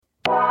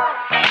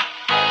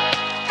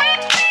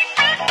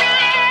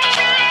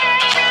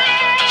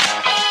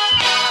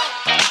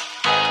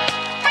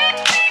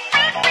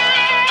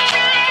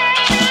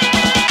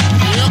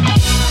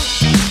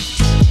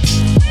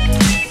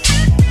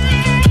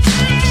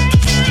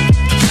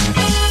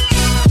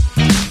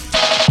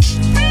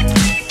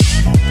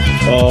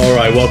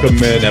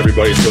Welcome in,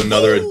 everybody, to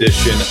another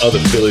edition of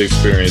the Philly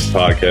Experience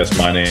podcast.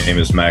 My name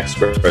is Max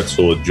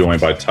Pretzel, joined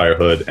by Tyre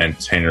Hood and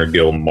Tanner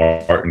Gill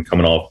Martin,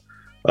 coming off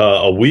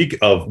a week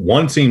of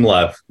one team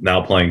left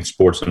now playing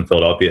sports in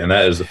Philadelphia, and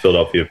that is the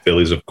Philadelphia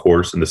Phillies, of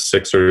course, and the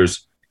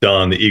Sixers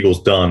done, the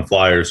Eagles done,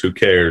 Flyers, who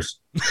cares?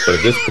 But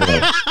at this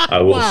point, I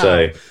will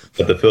say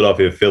that the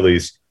Philadelphia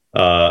Phillies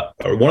are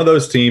one of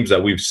those teams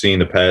that we've seen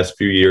the past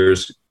few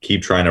years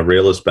keep trying to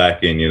reel us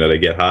back in. You know, they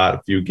get hot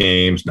a few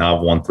games. Now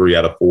have won 3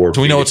 out of 4.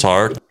 Do we know it's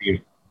hard?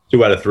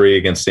 2 out of 3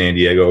 against San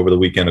Diego over the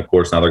weekend. Of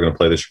course, now they're going to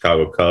play the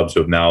Chicago Cubs, who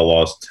have now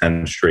lost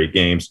 10 straight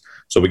games.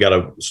 So we got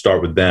to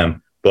start with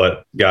them.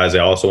 But, guys, I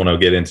also want to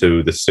get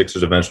into the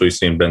Sixers eventually,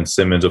 seeing Ben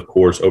Simmons, of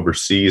course,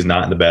 overseas,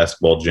 not in the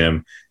basketball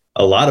gym.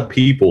 A lot of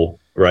people,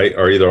 right,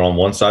 are either on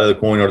one side of the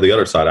coin or the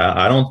other side.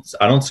 I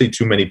don't see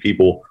too many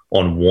people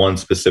on one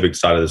specific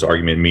side of this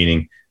argument,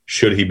 meaning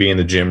should he be in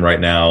the gym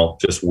right now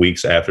just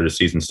weeks after the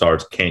season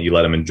starts? Can't you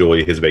let him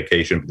enjoy his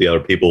vacation? But the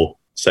other people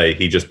say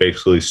he just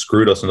basically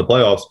screwed us in the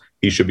playoffs.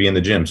 He should be in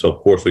the gym. So,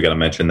 of course, we got to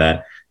mention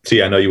that.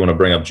 T, I know you want to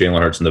bring up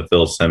Jalen Hurts in the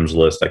Phil Simms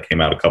list that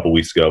came out a couple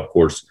weeks ago. Of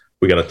course,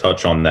 we got to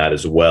touch on that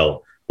as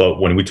well. But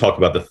when we talk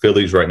about the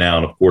Phillies right now,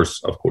 and of course,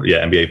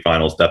 yeah, NBA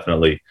Finals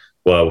definitely.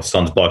 Well,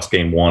 Suns-Bucks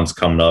game 1's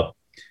coming up.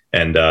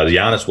 And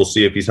Giannis, we'll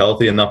see if he's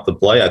healthy enough to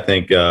play. I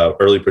think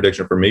early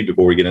prediction for me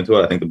before we get into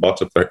it, I think the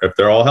Bucks, if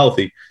they're all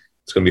healthy,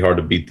 it's going to be hard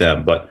to beat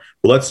them. But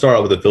let's start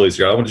out with the Phillies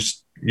here. I want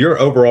just your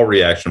overall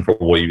reaction for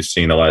what you've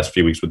seen the last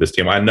few weeks with this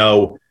team. I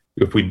know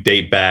if we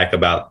date back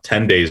about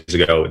 10 days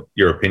ago,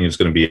 your opinion is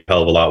going to be a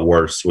hell of a lot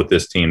worse with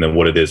this team than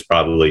what it is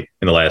probably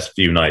in the last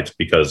few nights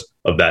because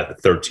of that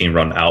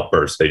 13-run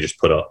outburst they just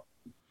put up.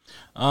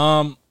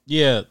 So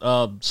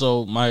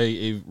my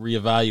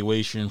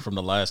reevaluation from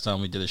the last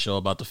time we did a show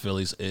about the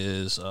Phillies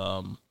is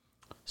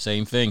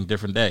same thing,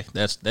 different day.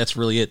 That's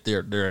really it.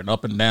 They're an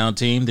up and down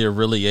team. They're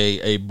really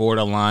a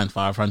borderline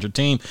 500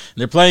 team. And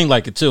they're playing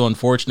like it too,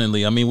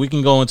 unfortunately. I mean, we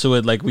can go into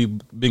it like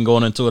we've been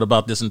going into it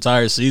about this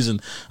entire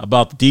season,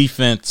 about the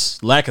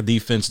defense, lack of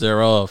defense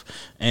thereof,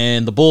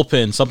 and the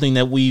bullpen, something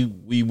that we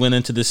went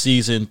into the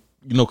season,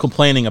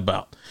 complaining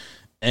about.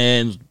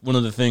 And one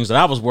of the things that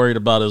I was worried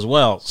about as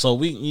well. So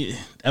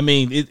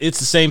it's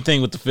the same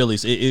thing with the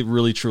Phillies. It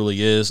really,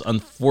 truly is.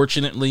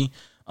 Unfortunately,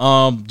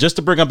 just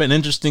to bring up an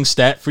interesting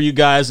stat for you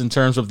guys in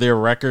terms of their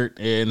record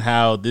and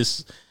how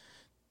this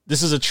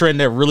is a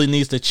trend that really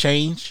needs to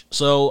change.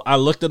 So I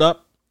looked it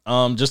up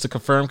just to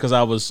confirm because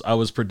I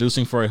was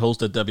producing for a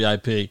host at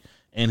WIP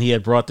and he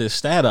had brought this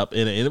stat up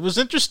and it was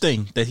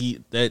interesting that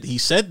he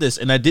said this,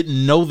 and I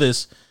didn't know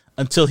this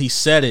until he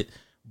said it,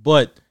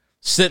 but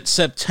since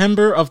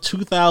September of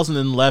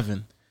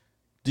 2011,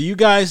 do you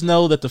guys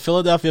know that the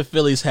Philadelphia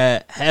Phillies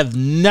have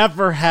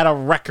never had a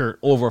record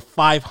over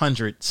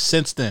 500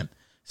 since then?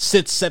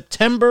 Since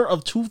September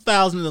of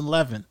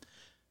 2011.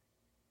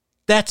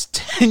 That's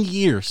 10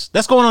 years.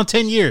 That's going on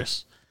 10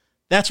 years.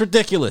 That's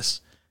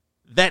ridiculous.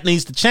 That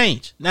needs to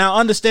change. Now,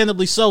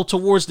 understandably so,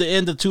 towards the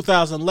end of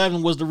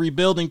 2011 was the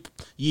rebuilding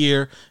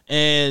year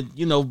and,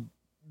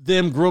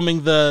 them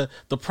grooming the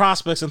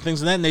prospects and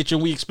things of that nature.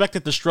 And we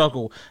expected to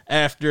struggle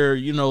after,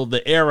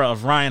 the era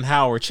of Ryan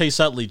Howard,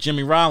 Chase Utley,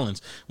 Jimmy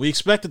Rollins. We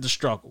expected to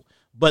struggle.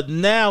 But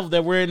now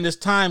that we're in this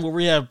time where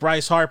we have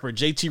Bryce Harper,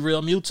 JT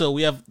Realmuto,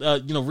 we have,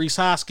 Rhys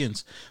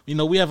Hoskins,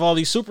 we have all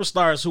these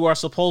superstars who are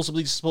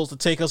supposed to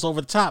take us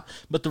over the top.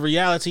 But the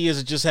reality is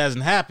it just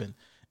hasn't happened.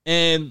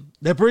 And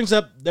that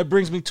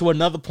brings me to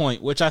another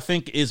point, which I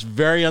think is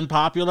very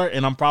unpopular,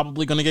 and I'm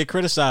probably going to get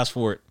criticized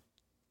for it.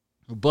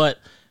 But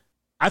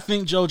I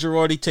think Joe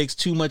Girardi takes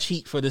too much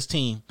heat for this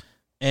team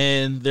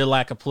and their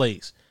lack of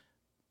plays.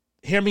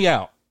 Hear me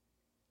out.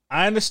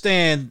 I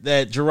understand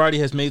that Girardi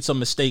has made some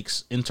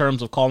mistakes in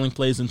terms of calling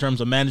plays, in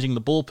terms of managing the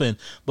bullpen,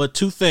 but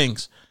two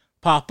things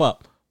pop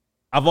up.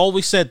 I've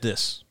always said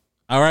this,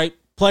 all right?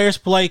 Players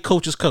play,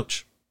 coaches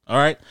coach, all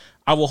right?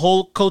 I will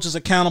hold coaches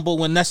accountable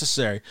when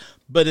necessary,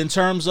 but in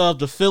terms of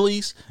the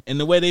Phillies and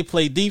the way they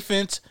play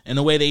defense and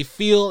the way they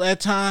feel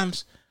at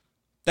times,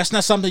 that's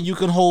not something you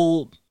can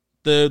hold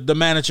the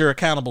manager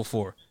accountable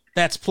for.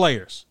 That's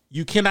players.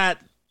 You cannot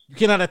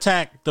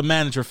attack the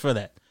manager for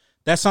that.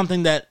 That's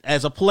something that,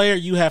 as a player,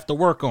 you have to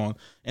work on.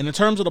 And in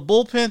terms of the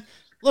bullpen,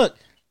 look,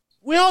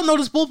 we all know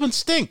this bullpen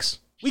stinks.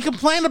 We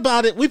complain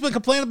about it. We've been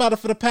complaining about it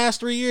for the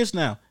past 3 years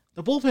now.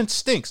 The bullpen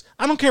stinks.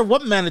 I don't care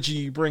what manager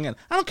you bring in.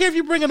 I don't care if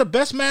you bring in the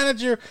best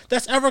manager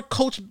that's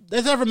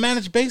ever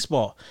managed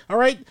baseball. All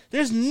right?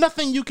 There's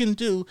nothing you can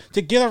do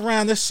to get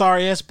around this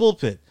sorry-ass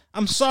bullpen.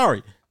 I'm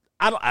sorry.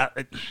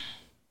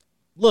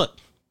 Look,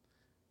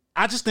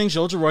 I just think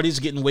Joe Girardi is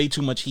getting way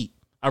too much heat.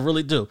 I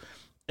really do.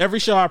 Every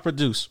show I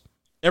produce,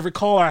 every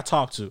caller I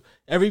talk to,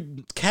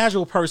 every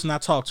casual person I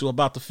talk to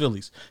about the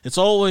Phillies, it's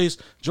always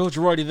Joe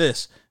Girardi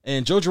this,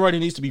 and Joe Girardi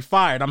needs to be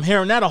fired. I'm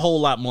hearing that a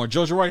whole lot more.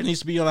 Joe Girardi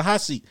needs to be on the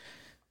hot seat.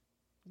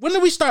 When do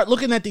we start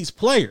looking at these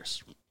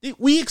players?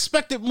 We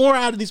expected more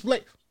out of these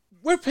players.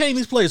 We're paying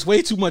these players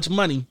way too much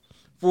money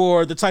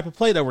for the type of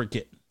play that we're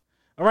getting.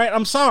 All right,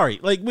 I'm sorry.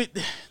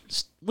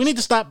 We need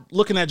to stop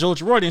looking at Joe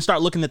Girardi and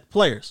start looking at the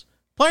players.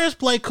 Players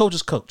play,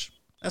 coaches coach.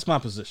 That's my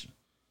position.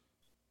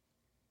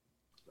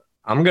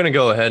 I'm going to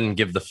go ahead and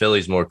give the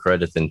Phillies more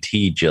credit than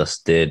T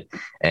just did.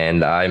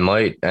 And I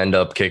might end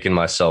up kicking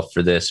myself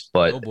for this.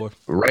 But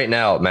right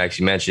now, Max,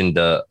 you mentioned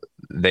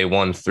they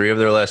won 3 of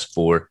their last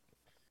 4.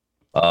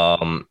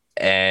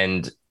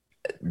 And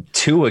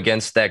 2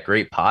 against that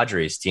great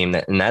Padres team.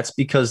 And that's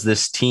because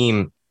this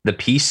team, the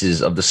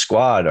pieces of the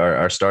squad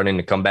are starting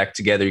to come back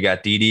together. You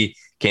got Didi,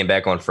 came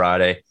back on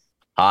Friday.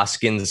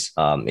 Hoskins,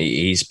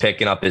 he's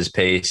picking up his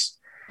pace.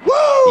 Woo!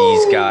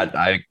 He's got,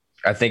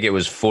 I think it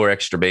was 4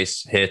 extra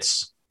base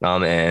hits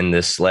in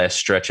this last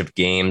stretch of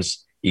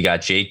games. You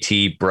got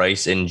JT,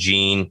 Bryce, and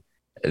Gene.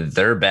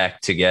 They're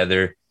back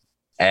together.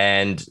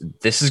 And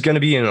this is going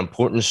to be an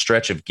important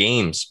stretch of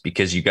games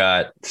because you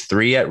got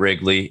 3 at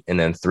Wrigley and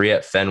then 3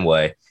 at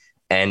Fenway.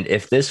 And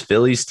if this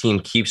Phillies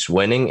team keeps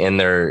winning and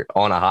they're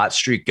on a hot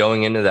streak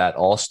going into that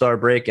All-Star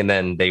break and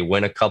then they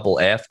win a couple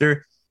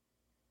after,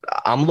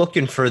 I'm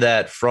looking for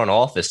that front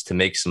office to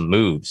make some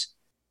moves.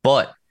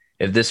 But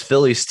if this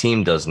Phillies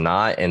team does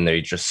not and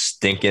they're just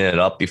stinking it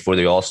up before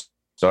the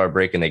All-Star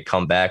break and they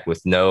come back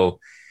with no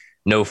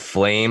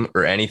flame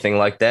or anything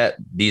like that,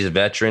 these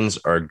veterans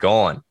are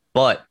gone.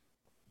 But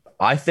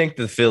I think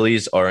the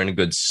Phillies are in a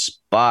good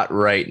spot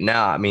right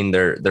now. I mean,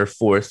 they're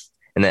 4th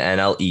in the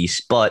NL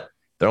East, but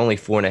they're only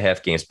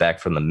 4.5 games back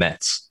from the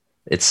Mets.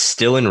 It's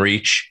still in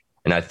reach.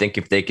 And I think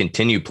if they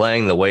continue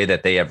playing the way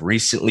that they have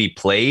recently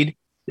played,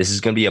 this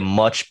is going to be a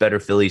much better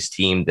Phillies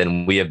team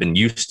than we have been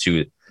used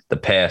to the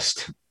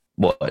past,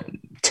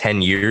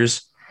 10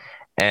 years.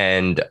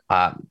 And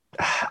I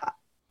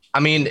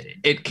mean,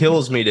 it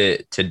kills me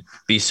to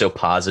be so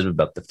positive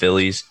about the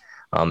Phillies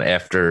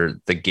after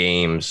the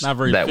games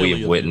that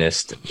we've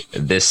witnessed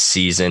this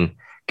season,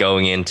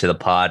 going into the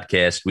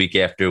podcast week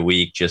after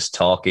week, just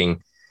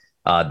talking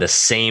the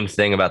same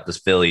thing about the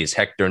Phillies.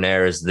 Hector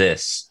Neris,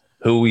 this,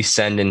 who we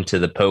send into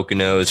the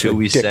Poconos, who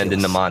we send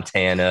into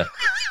Montana.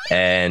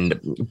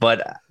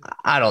 But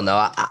I don't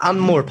know. I'm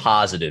more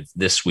positive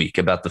this week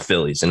about the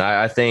Phillies. And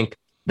I think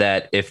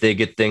that if they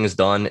get things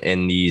done at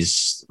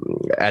these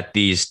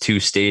 2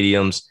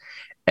 stadiums,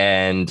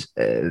 and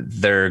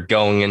they're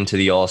going into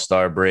the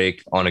All-Star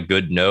break on a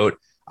good note,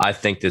 I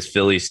think this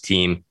Phillies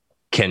team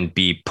can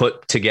be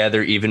put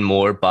together even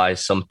more by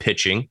some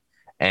pitching,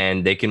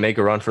 and they can make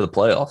a run for the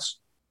playoffs.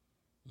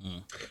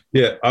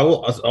 Yeah, I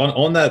will.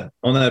 On that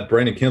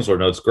Brandon Kinsler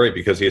note, it's great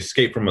because he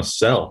escaped from a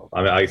cell.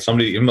 I mean,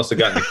 he must have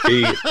gotten a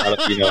key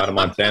out of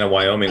Montana,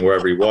 Wyoming,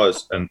 wherever he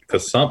was, and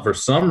because for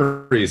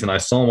some reason I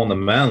saw him on the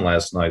mound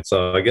last night.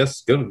 So I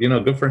guess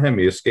good for him.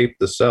 He escaped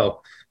the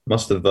cell.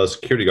 Must have the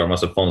security guard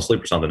must have fallen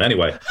asleep or something.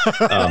 Anyway,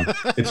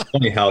 it's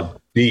funny how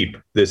deep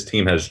this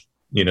team has.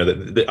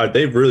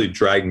 They've really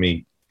dragged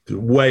me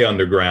way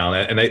underground,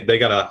 and they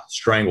got a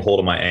stranglehold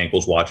of my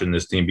ankles watching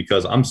this team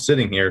because I'm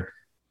sitting here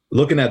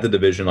looking at the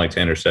division, like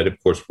Tanner said,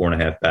 of course,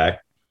 4.5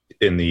 back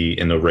in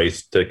the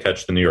race to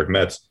catch the New York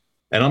Mets.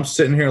 And I'm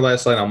sitting here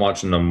last night. I'm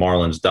watching the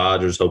Marlins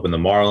Dodgers, hoping the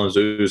Marlins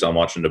lose. I'm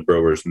watching the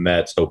Brewers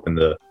Mets, hoping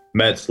the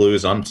Mets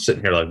lose. I'm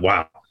sitting here like,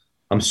 wow.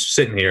 I'm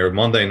sitting here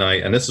Monday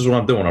night, and this is what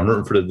I'm doing. I'm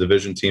rooting for the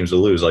division teams to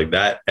lose like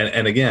that.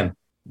 And again,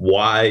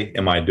 why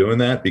am I doing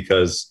that?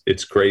 Because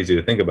it's crazy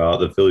to think about.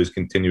 The Phillies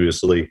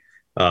continuously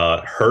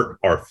hurt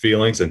our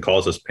feelings and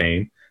cause us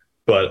pain.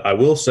 But I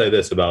will say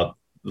this about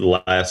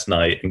last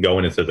night and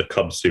going into the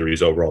Cubs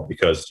series overall,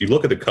 because you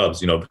look at the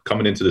Cubs,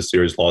 coming into the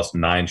series, lost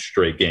 9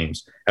 straight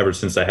games ever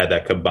since I had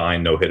that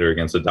combined no-hitter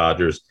against the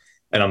Dodgers.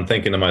 And I'm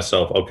thinking to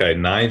myself, okay,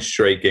 9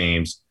 straight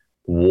games.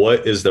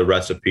 What is the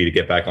recipe to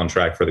get back on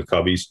track for the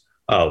Cubbies?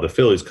 Oh, the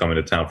Phillies coming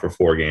to town for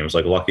 4 games.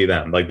 Like, lucky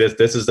them. Like,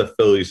 this is the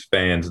Phillies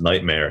fans'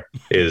 nightmare,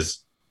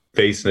 is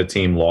facing a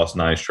team lost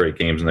 9 straight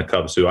games, and the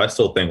Cubs, who I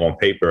still think on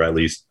paper at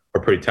least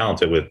are pretty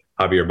talented with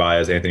Javier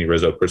Baez, Anthony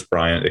Rizzo, Chris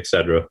Bryant,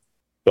 etc.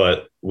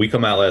 But we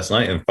come out last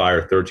night and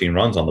fire 13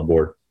 runs on the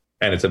board.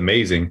 And it's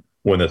amazing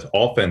when the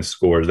offense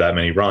scores that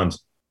many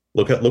runs.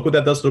 Look what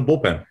that does to the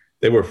bullpen.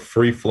 They were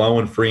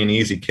free-flowing, free and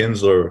easy.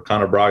 Kinsler,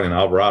 Connor Brogdon,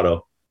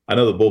 Alvarado. I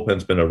know the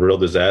bullpen's been a real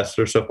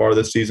disaster so far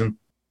this season.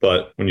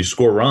 But when you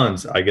score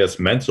runs, I guess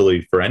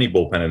mentally for any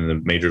bullpen in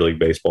the Major League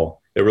Baseball,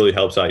 it really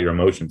helps out your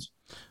emotions.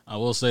 I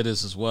will say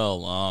this as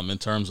well, in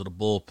terms of the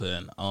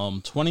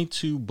bullpen.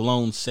 22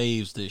 blown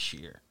saves this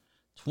year.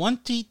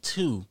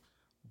 22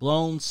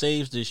 blown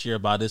saves this year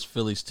by this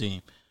Phillies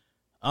team.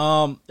 We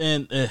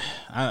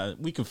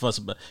can fuss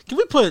about. Can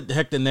we put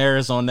Hector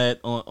Neris on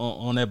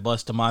that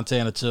bus to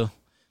Montana too?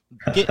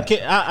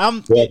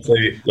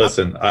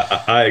 Listen,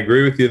 I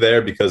agree with you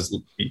there because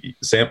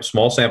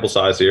small sample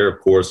size here, of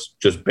course,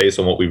 just based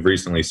on what we've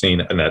recently seen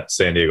in that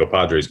San Diego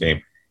Padres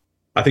game.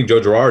 I think Joe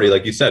Girardi,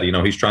 like you said,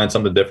 he's trying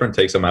something different,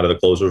 takes him out of the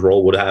closer's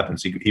role. What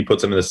happens? He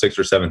puts him in the 6th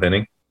or 7th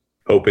inning,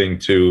 hoping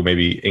to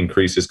maybe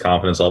increase his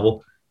confidence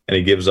level, and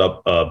he gives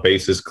up a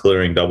bases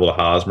clearing double to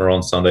Hosmer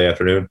on Sunday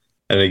afternoon,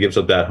 and he gives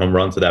up that home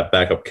run to that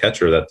backup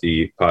catcher that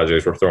the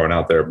Padres were throwing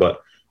out there. But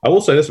I will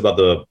say this about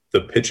the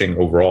pitching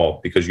overall,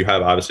 because you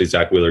have obviously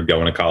Zach Wheeler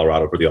going to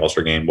Colorado for the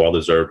All-Star game,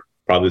 well-deserved,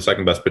 probably the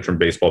second best pitcher in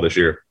baseball this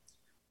year.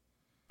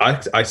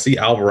 I see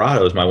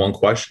Alvarado as my one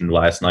question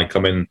last night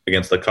coming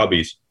against the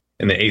Cubbies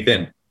in the 8th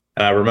inning.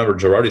 And I remember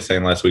Girardi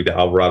saying last week that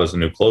Alvarado's a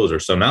new closer.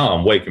 So now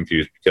I'm way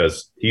confused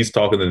because he's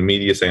talking to the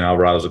media saying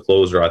Alvarado's a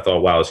closer. I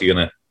thought, wow, is he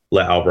going to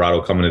let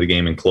Alvarado come into the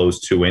game and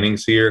close 2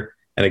 innings here?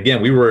 And again,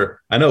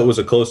 I know it was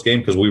a close game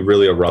because we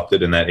really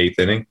erupted in that 8th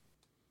inning,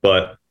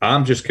 but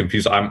I'm just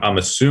confused. I'm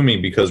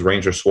assuming because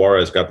Ranger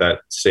Suarez got that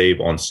save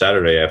on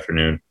Saturday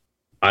afternoon.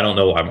 I don't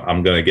know.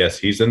 I'm going to guess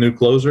he's the new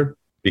closer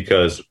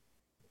because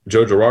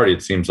Joe Girardi,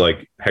 it seems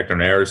like Hector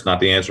Neris not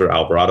the answer.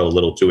 Alvarado a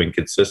little too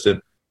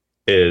inconsistent.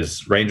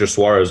 Is Ranger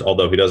Suarez,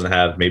 although he doesn't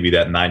have maybe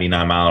that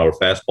 99-mile-an-hour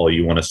fastball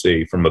you want to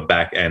see from a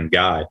back-end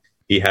guy,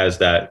 he has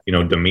that,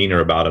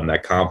 demeanor about him,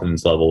 that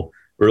confidence level.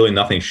 Really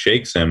nothing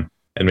shakes him,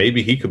 and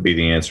maybe he could be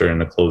the answer in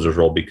the closer's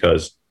role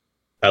because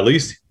at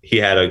least he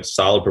had a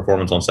solid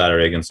performance on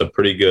Saturday against a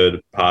pretty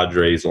good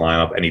Padres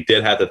lineup, and he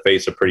did have to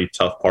face a pretty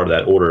tough part of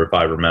that order, if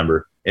I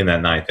remember, in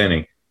that 9th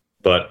inning.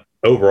 But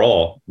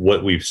overall,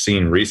 what we've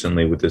seen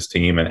recently with this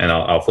team, and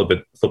I'll flip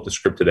the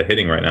script to the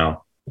hitting right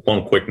now.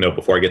 One quick note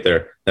before I get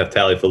there.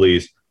 Neftali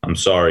Feliz, I'm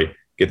sorry.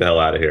 Get the hell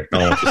out of here. No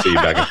one wants to see you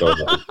back in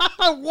Philadelphia.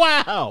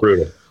 Wow.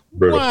 Brutal.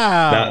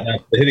 Wow. Now,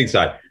 the hitting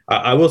side.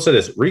 I will say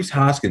this. Rhys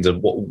Hoskins is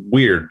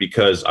weird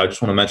because I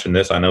just want to mention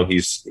this. I know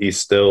he's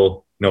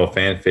still a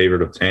fan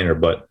favorite of Tanner,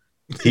 but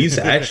he's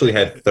actually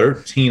had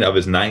 13 of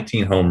his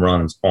 19 home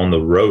runs on the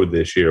road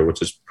this year,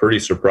 which is pretty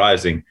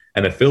surprising.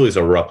 And the Phillies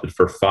erupted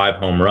for 5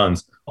 home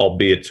runs,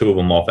 albeit 2 of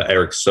them off of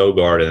Eric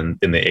Sogard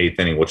in the 8th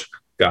inning, which –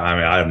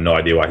 I have no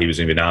idea why he was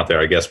even out there.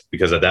 I guess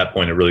because at that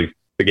point,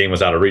 the game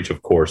was out of reach,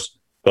 of course.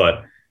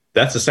 But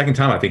that's the second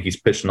time I think he's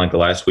pitched in like the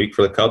last week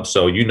for the Cubs.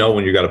 So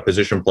when you got a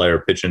position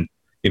player pitching,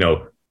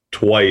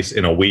 twice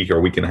in a week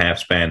or week and a half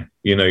span,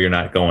 you're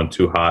not going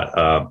too hot,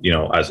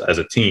 as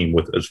a team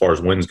as far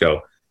as wins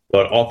go.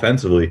 But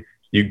offensively,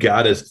 you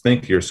got to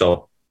think to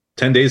yourself.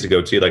 10 days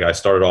ago, too, like I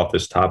started off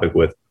this topic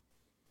with,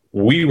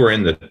 we were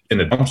in the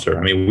dumpster.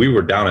 I mean, we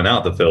were down and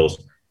out the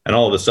Phils. And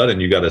all of a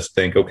sudden, you got to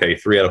think, okay,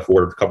 3 out of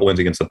 4, a couple wins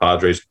against the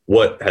Padres.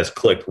 What has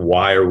clicked?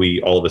 Why are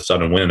we all of a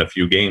sudden winning a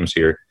few games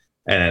here?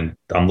 And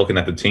I'm looking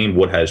at the team.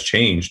 What has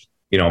changed?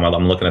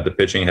 I'm looking at the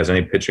pitching. Has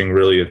any pitching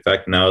really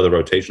affected? No, the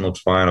rotation looks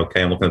fine.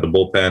 Okay, I'm looking at the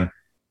bullpen.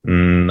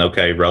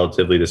 Okay,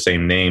 relatively the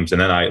same names.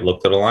 And then I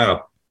looked at the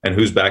lineup, and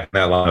who's back in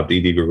that lineup?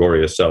 Didi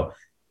Gregorius. So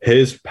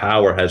his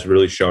power has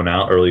really shown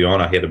out early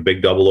on. He had a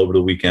big double over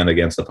the weekend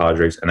against the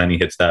Padres, and then he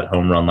hits that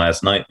home run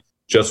last night,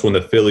 just when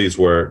the Phillies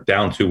were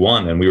down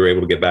 2-1 and we were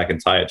able to get back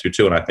and tie it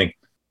 2-2. And I think,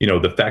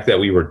 the fact that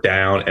we were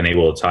down and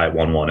able to tie it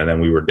 1-1, and then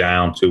we were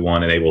down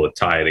 2-1 and able to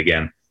tie it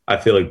again, I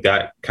feel like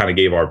that kind of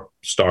gave our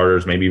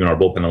starters, maybe even our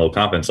bullpen, a little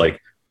confidence. Like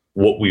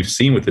what we've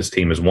seen with this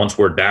team is once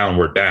we're down,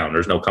 we're down.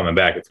 There's no coming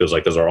back. It feels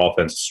like as our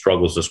offense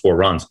struggles to score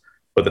runs.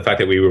 But the fact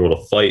that we were able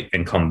to fight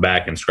and come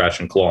back and scratch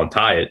and claw and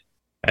tie it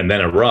and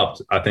then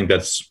erupt, I think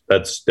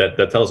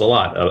that tells a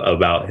lot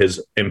about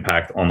his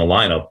impact on the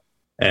lineup.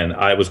 And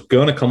I was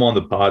going to come on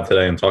the pod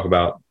today and talk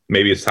about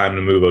maybe it's time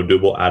to move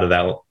Odubel out of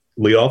that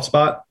leadoff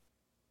spot.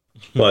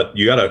 But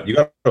you got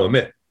to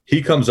admit,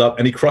 he comes up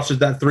and he crushes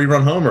that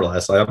 3-run homer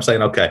last night. I'm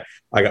saying, okay,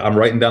 I'm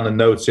writing down the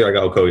notes here. I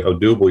go, okay,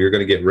 Odubel, you're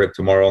going to get ripped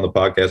tomorrow on the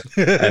podcast.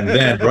 And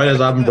then right as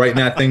I'm writing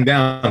that thing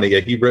down,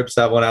 he rips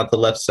that one out to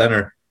left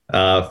center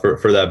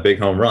for that big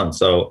home run.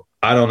 So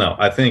I don't know.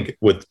 I think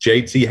with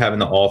JT having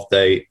the off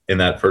day in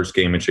that first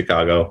game in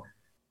Chicago,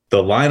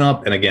 the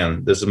lineup, and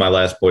again, this is my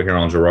last point here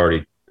on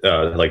Girardi.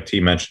 Like T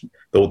mentioned,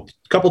 the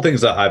couple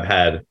things that I've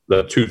had,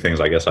 the 2 things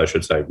I guess I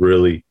should say,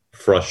 really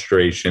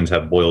frustrations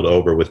have boiled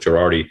over with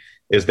Girardi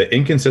is the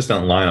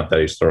inconsistent lineup that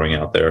he's throwing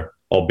out there,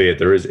 albeit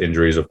there is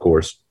injuries, of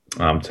course,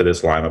 to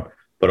this lineup.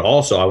 But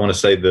also I want to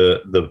say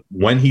the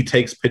when he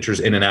takes pitchers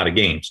in and out of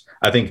games,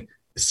 I think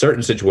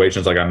certain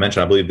situations, like I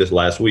mentioned, I believe this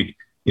last week,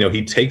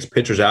 he takes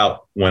pitchers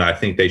out when I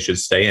think they should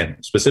stay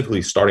in,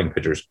 specifically starting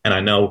pitchers. And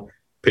I know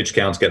pitch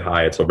counts get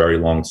high. It's a very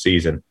long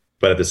season.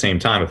 But at the same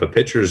time, if a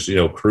pitcher's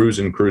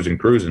cruising,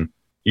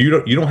 you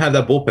don't have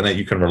that bullpen that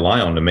you can rely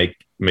on to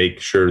make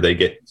sure they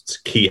get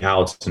key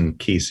outs in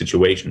key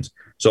situations.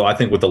 So I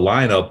think with the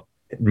lineup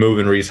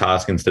moving Rhys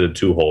Hoskins to the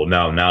 2-hole,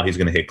 now he's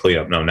going to hit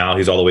cleanup. No, now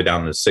he's all the way down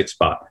in the 6th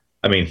spot.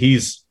 I mean,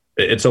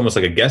 it's almost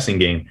like a guessing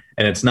game,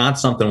 and it's not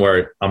something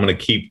where I'm going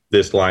to keep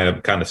this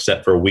lineup kind of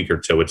set for a week or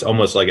 2. It's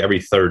almost like every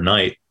third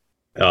night,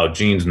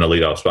 Gene's in the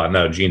leadoff spot.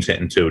 No, Gene's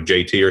hitting 2.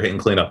 JT, you're hitting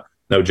cleanup.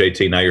 No,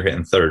 JT, now you're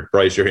hitting 3rd.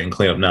 Bryce, you're hitting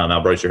cleanup now.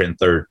 Now, Bryce, you're hitting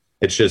 3rd.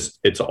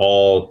 It's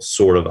all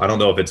sort of, I don't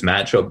know if it's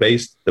matchup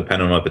based,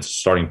 depending on if it's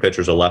starting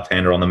pitchers, a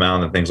left-hander on the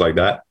mound and things like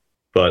that.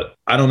 But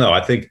I don't know. I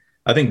think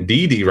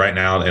Didi right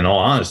now, in all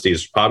honesty,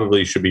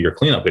 should be your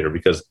cleanup hitter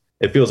because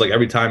it feels like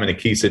every time in a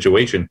key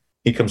situation,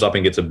 he comes up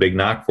and gets a big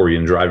knock for you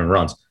and driving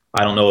runs.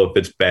 I don't know if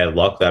it's bad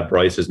luck that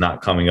Bryce is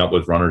not coming up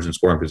with runners in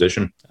scoring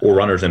position or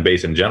runners in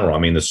base in general. I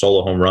mean, the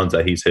solo home runs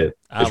that he's hit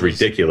is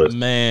ridiculous.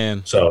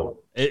 Man. So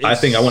I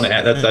think I want to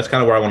add that's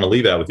kind of where I want to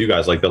leave that with you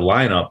guys. Like the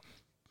lineup,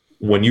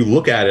 when you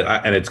look at it,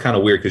 and it's kind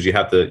of weird because you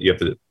have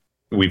to.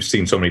 We've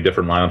seen so many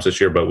different lineups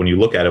this year, but when you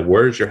look at it,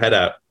 where's your head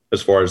at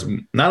as far as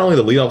not only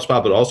the leadoff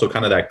spot, but also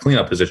kind of that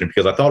cleanup position?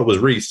 Because I thought it was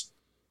Rhys,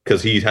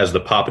 because he has the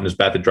pop in his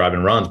bat to drive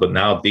and runs. But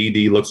now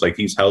Didi looks like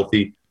he's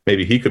healthy.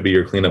 Maybe he could be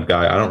your cleanup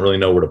guy. I don't really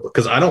know where to put,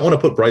 because I don't want to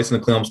put Bryce in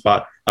the cleanup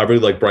spot. I really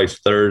like Bryce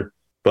third,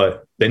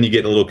 but then you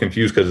get a little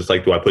confused because it's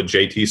like, do I put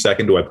JT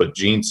second? Do I put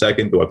Gene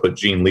second? Do I put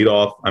Gene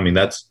leadoff? I mean,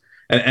 that's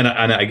and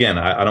again,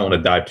 I don't want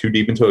to dive too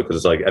deep into it because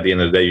it's like at the end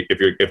of the day,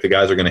 if the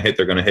guys are going to hit,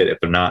 they're going to hit. If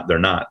they're not, they're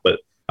not. But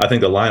I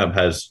think the lineup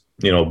has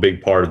a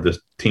big part of this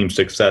team's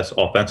success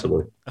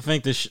offensively. I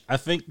think the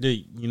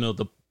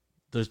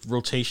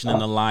rotation in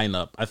the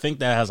lineup, I think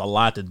that has a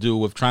lot to do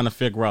with trying to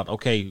figure out,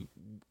 okay,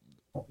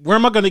 where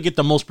am I going to get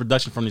the most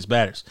production from these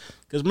batters?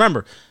 Because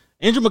remember,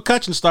 Andrew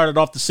McCutchen started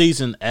off the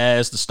season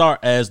as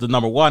the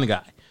number one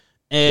guy.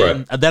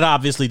 And that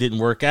obviously didn't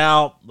work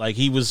out. Like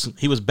he was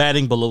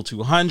batting below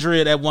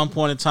 200 at one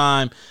point in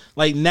time.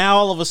 Like now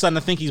all of a sudden I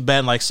think he's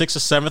batting like 6th or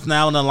 7th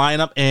now in the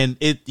lineup, and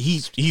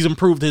he's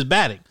improved his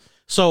batting.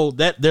 So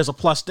that there's a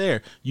plus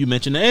there. You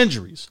mentioned the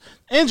injuries.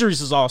 Injuries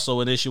is also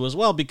an issue as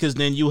well, because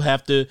then you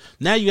got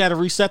to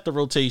reset the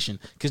rotation,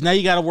 because now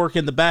you got to work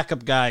in the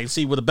backup guy and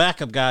see where the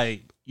backup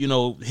guy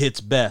hits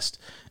best.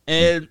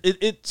 And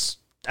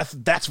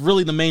that's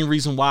really the main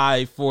reason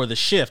why for the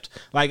shift.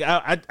 Like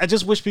I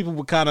just wish people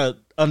would kind of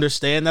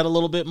understand that a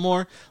little bit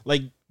more.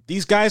 Like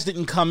these guys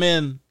didn't come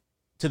in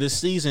to this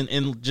season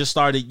and just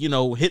started,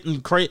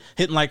 hitting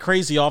like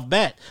crazy off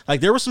bat. Like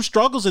there were some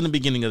struggles in the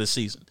beginning of the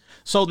season.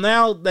 So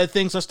now that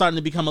things are starting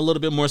to become a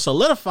little bit more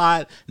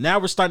solidified, now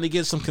we're starting to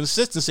get some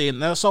consistency. And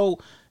now, so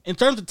in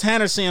terms of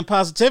Tanner saying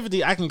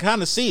positivity, I can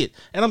kind of see it.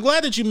 And I'm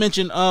glad that you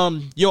mentioned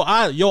your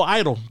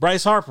idol,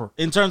 Bryce Harper,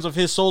 in terms of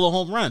his solo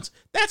home runs.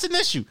 That's an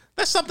issue.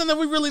 That's something that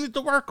we really need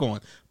to work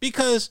on,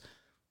 because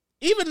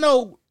even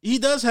though he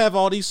does have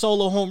all these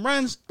solo home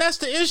runs, that's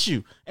the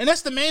issue. And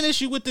that's the main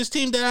issue with this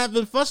team that I've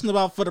been fussing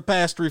about for the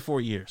past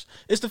 3-4 years.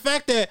 It's the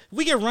fact that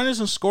we get runners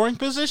in scoring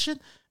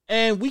position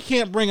and we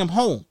can't bring them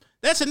home.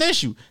 That's an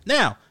issue.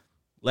 Now,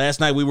 last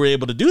night we were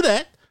able to do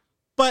that,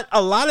 but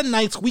a lot of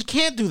nights we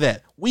can't do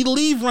that. We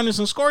leave runners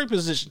in scoring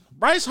position.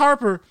 Bryce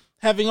Harper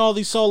having all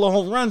these solo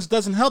home runs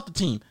doesn't help the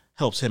team.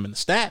 Helps him in the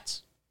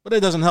stats, but it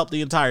doesn't help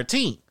the entire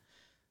team.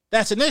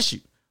 That's an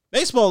issue.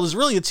 Baseball is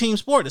really a team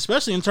sport,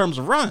 especially in terms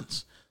of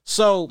runs.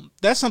 So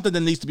that's something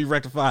that needs to be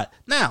rectified.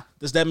 Now,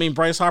 does that mean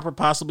Bryce Harper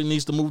possibly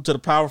needs to move to the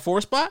power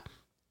 4 spot?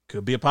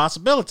 Could be a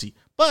possibility.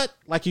 But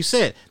like you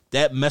said,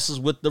 that messes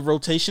with the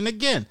rotation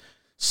again.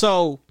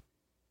 So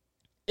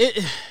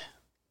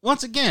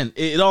once again,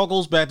 it all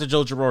goes back to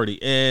Joe Girardi.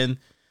 And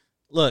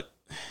look,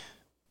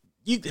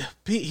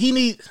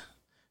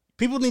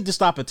 people need to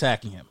stop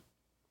attacking him.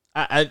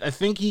 I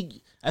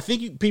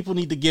think people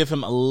need to give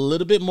him a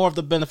little bit more of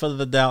the benefit of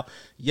the doubt.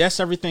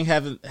 Yes, everything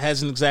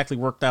hasn't exactly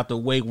worked out the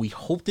way we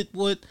hoped it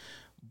would,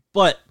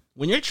 but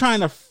when you're trying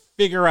to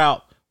figure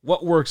out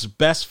what works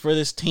best for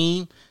this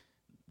team,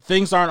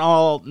 things aren't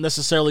all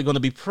necessarily going to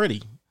be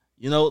pretty.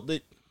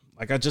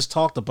 Like I just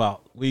talked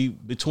about,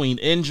 between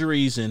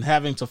injuries and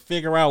having to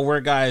figure out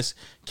where guys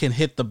can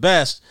hit the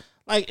best,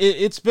 like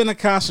it's been a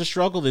constant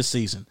struggle this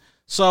season.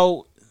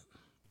 So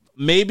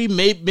maybe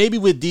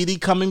with Didi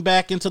coming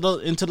back into the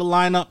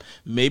lineup,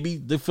 maybe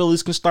the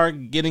Phillies can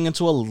start getting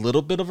into a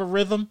little bit of a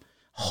rhythm.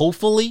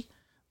 Hopefully,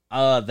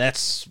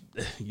 that's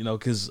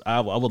because I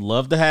would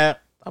love to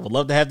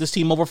have this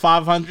team over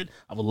 500.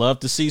 I would love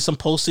to see some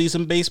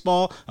postseason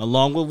baseball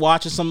along with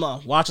watching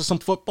some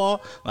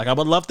football. Like I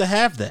would love to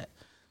have that.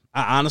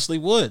 I honestly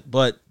would,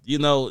 but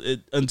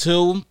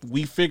until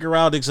we figure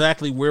out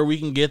exactly where we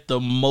can get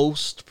the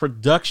most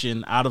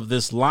production out of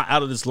this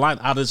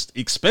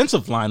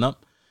expensive lineup,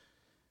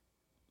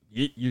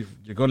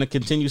 you're going to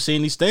continue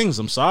seeing these things.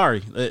 I'm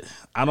sorry.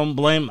 I don't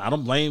blame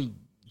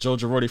Joe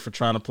Girardi for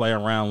trying to play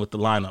around with the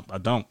lineup. I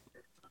don't.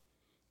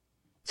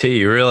 T,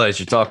 you realize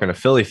you're talking to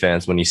Philly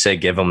fans when you say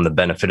give them the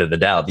benefit of the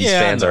doubt. These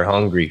fans are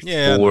hungry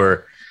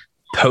for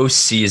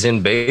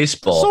postseason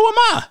baseball. So am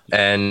I.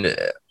 And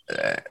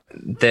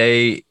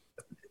they,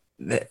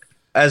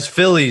 as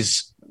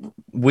Phillies,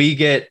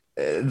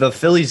 the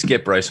Phillies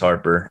get Bryce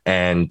Harper,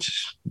 and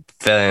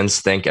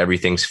fans think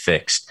everything's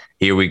fixed.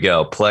 Here we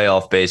go,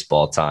 playoff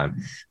baseball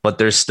time. But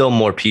there's still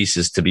more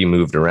pieces to be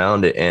moved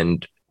around,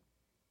 and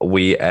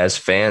we as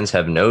fans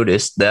have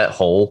noticed that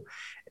hole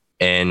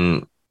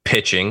in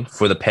pitching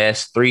for the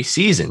past 3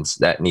 seasons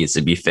that needs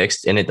to be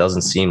fixed, and it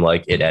doesn't seem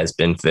like it has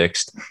been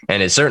fixed,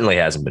 and it certainly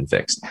hasn't been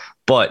fixed.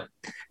 But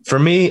for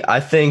me,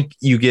 I think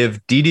you give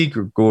Didi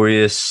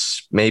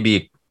Gregorius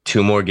maybe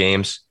 2 more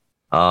games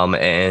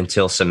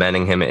until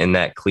cementing him in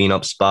that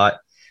cleanup spot.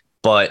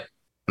 But,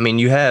 I mean,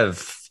 you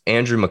have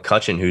Andrew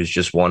McCutchen, who's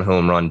just 1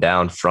 home run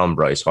down from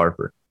Bryce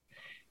Harper.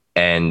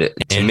 And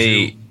to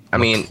me, I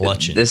mean,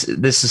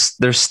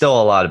 there's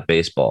still a lot of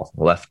baseball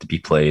left to be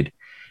played.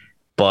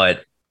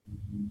 But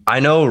I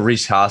know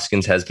Rhys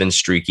Hoskins has been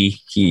streaky.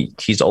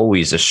 He's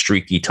always a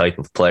streaky type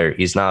of player.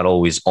 He's not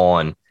always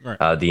on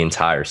the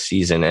entire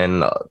season,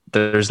 and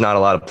there's not a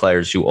lot of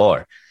players who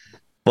are.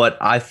 But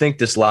I think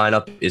this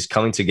lineup is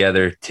coming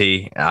together,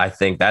 T. I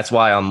think that's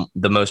why I'm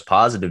the most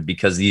positive,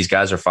 because these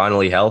guys are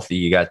finally healthy.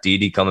 You got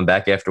Didi coming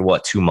back after,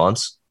 2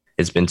 months?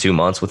 It's been 2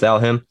 months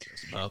without him.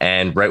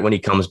 And right when he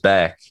comes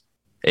back,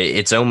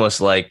 it's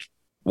almost like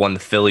when the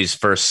Phillies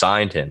first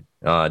signed him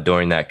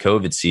during that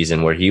COVID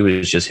season where he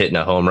was just hitting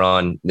a home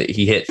run.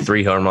 He hit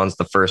 3 home runs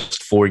the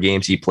first 4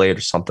 games he played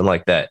or something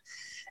like that.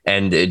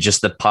 And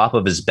just the pop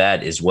of his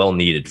bat is well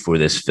needed for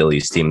this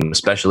Phillies team,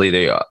 especially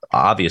they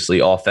obviously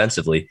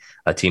offensively,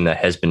 a team that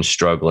has been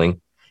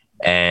struggling.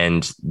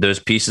 And those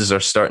pieces are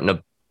starting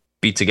to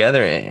be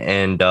together.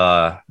 And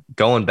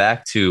going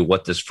back to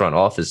what this front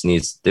office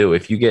needs to do,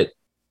 if you get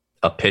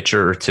a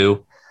pitcher or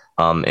two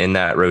in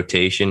that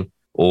rotation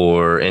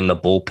or in the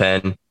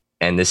bullpen,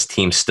 and this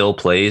team still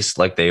plays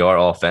like they are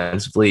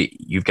offensively,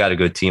 you've got a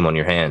good team on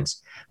your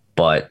hands.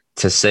 But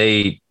to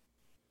say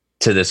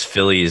to this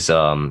Phillies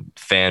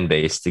fan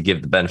base to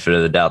give the benefit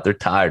of the doubt, they're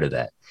tired of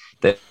that.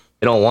 They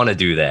don't want to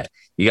do that.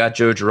 You got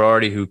Joe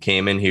Girardi, who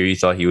came in here. You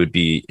thought he would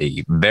be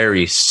a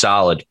very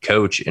solid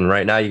coach. And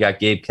right now you got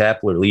Gabe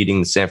Kapler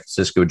leading the San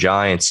Francisco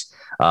Giants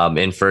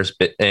in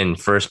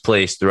first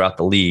place throughout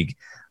the league,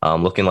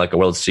 looking like a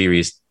World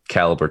Series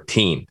caliber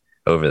team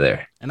over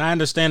there. And I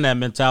understand that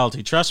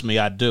mentality. Trust me,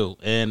 I do.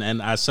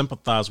 And I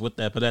sympathize with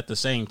that. But at the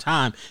same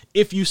time,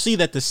 if you see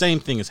that the same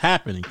thing is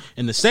happening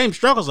and the same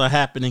struggles are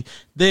happening,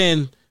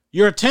 then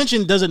your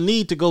attention doesn't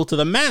need to go to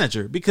the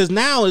manager, because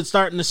now it's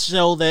starting to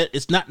show that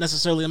it's not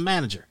necessarily a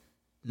manager.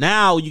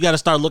 Now you got to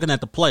start looking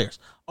at the players.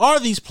 Are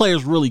these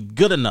players really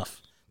good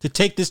enough to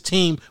take this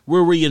team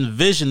where we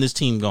envision this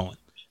team going?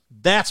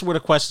 That's where the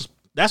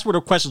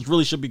questions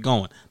really should be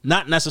going,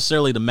 not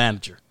necessarily the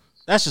manager.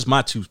 That's just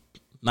my 2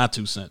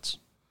 cents.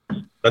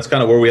 That's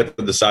kind of where we have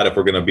to decide if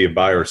we're going to be a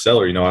buyer or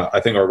seller. I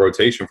think our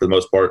rotation for the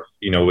most part,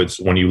 it's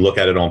when you look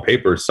at it on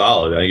paper, it's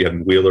solid. You have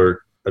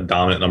Wheeler, a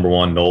dominant number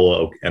 1,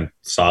 Nola, and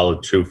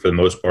solid 2 for the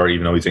most part,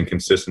 even though he's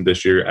inconsistent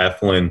this year.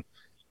 Eflin,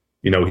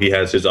 he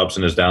has his ups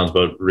and his downs,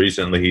 but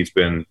recently he's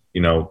been,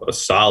 a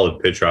solid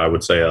pitcher, I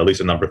would say, at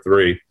least a number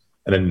 3.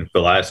 And then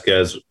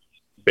Velasquez,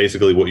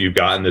 basically what you've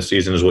gotten this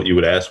season is what you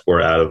would ask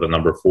for out of a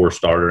number 4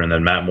 starter. And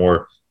then Matt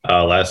Moore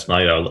last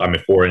night,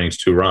 4 innings,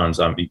 2 runs.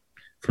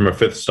 From a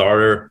 5th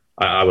starter,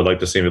 I would like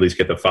to see him at least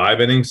get to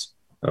 5 innings,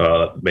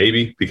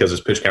 maybe, because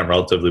his pitch count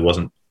relatively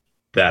wasn't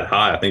that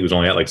high. I think he was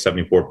only at like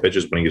 74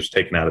 pitches when he was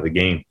taken out of the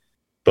game.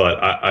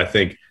 But I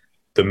think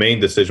the main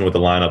decision with the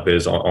lineup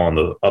is on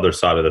the other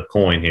side of the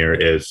coin here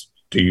is,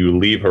 do you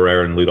leave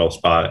Herrera in the leadoff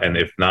spot? And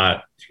if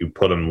not, do you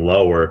put him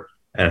lower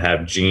and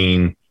have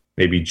Gene,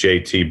 maybe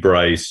JT,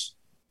 Bryce,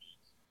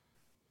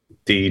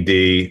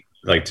 DD,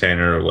 like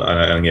Tanner?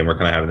 And again, we're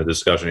kind of having a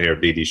discussion here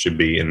if DD should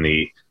be in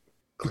the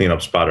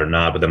cleanup spot or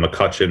not. But then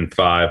McCutchen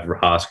 5,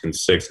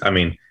 Hoskins 6.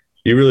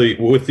 You really,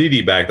 with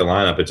DD back the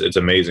lineup, it's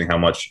amazing how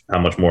much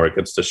more it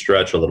gets to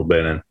stretch a little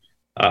bit. And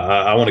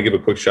I want to give a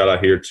quick shout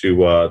out here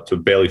to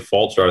Bailey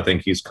Falter. I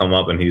think he's come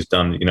up and he's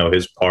done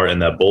his part in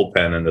that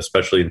bullpen, and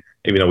especially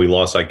even though we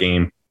lost that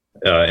game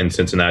in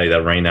Cincinnati,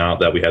 that rain out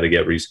that we had to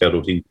get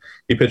rescheduled, he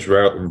pitched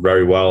very,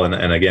 very well.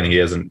 And again, he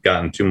hasn't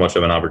gotten too much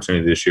of an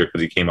opportunity this year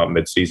because he came up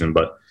midseason,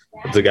 but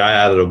it's a guy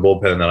out of the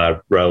bullpen that I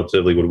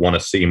relatively would want to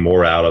see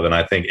more out of. And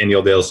I think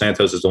Eniel De Los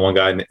Santos is the one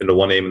guy in the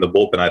one name in the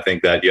bullpen I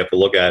think that you have to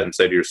look at and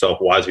say to yourself,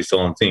 why is he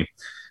still on the team?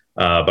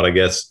 But I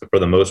guess for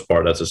the most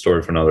part, that's a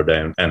story for another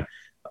day. And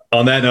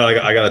on that note,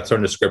 I got to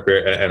turn the script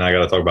here and I got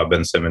to talk about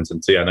Ben Simmons.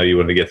 And see, I know you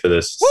wanted to get to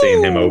this,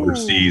 seeing him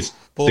overseas,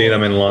 seeing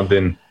him in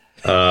London,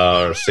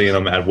 or seeing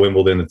him at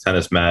Wimbledon, the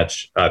tennis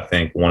match. I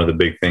think one of the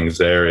big things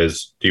there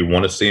is, do you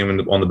want to see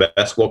him on the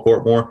basketball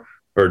court more?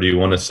 Or do you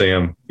want to see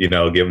him, give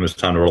him his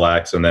time to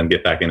relax and then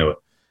get back into it?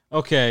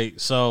 Okay,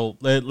 so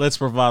let's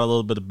provide a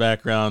little bit of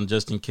background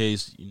just in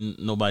case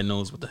nobody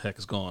knows what the heck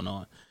is going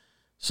on.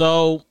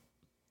 So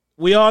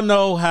we all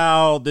know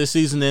how this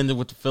season ended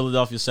with the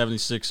Philadelphia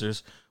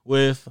 76ers,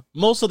 with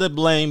most of the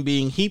blame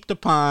being heaped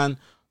upon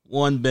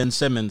one Ben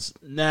Simmons.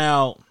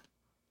 Now,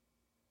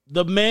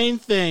 the main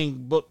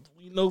thing, but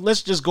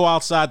let's just go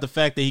outside the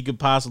fact that he could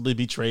possibly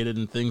be traded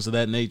and things of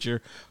that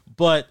nature,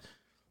 but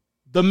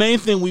the main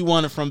thing we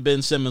wanted from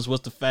Ben Simmons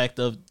was the fact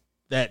of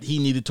that he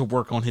needed to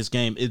work on his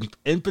game,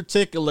 in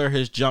particular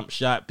his jump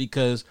shot,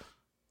 because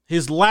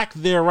his lack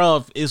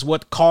thereof is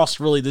what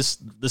cost really the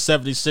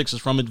 76ers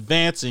from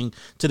advancing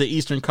to the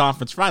Eastern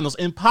Conference Finals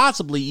and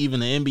possibly even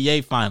the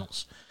NBA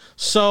Finals.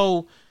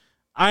 So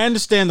I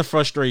understand the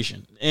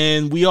frustration,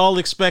 and we all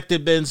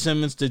expected Ben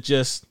Simmons to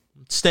just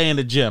stay in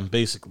the gym,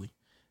 basically.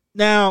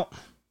 Now,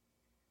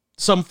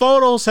 some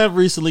photos have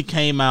recently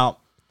came out.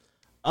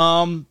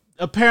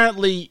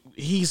 Apparently,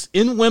 he's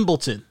in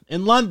Wimbledon,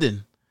 in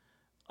London,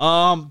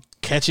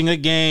 catching a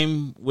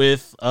game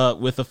with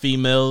a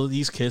female.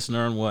 He's kissing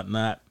her and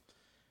whatnot.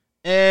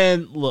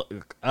 And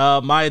look,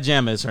 Maya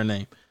Jama is her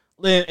name.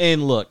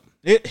 And look,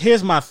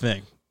 here's my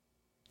thing.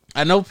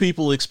 I know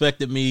people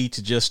expected me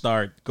to just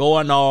start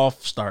going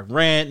off, start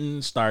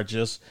ranting, start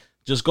just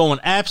going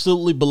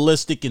absolutely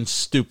ballistic and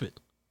stupid.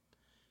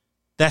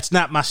 That's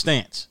not my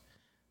stance.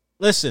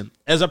 Listen,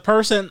 as a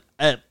person,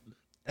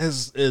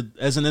 as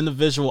an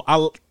individual,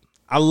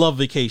 I love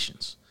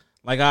vacations.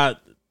 Like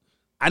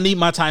I need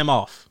my time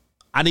off.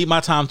 I need my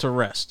time to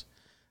rest.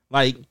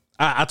 Like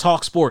I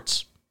talk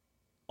sports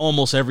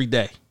almost every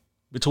day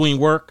between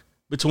work,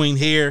 between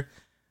here.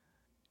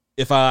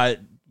 If I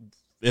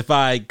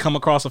come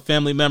across a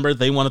family member,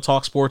 they want to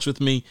talk sports with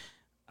me.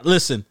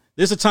 Listen,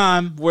 there's a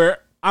time where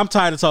I'm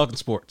tired of talking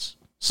sports.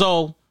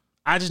 So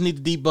I just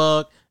need to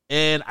debug,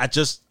 and I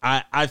just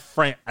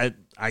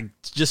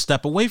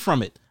step away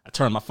from it. I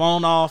turn my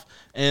phone off,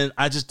 and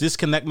I just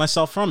disconnect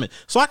myself from it.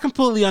 So I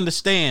completely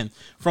understand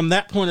from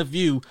that point of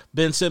view,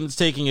 Ben Simmons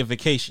taking a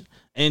vacation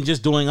and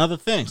just doing other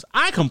things.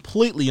 I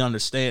completely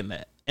understand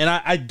that, and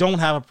I don't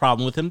have a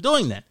problem with him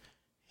doing that.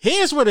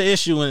 Here's where the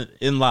issue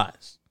in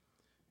lies.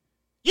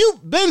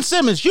 Ben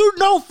Simmons, you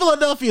know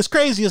Philadelphia is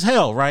crazy as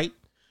hell, right?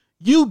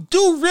 You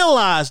do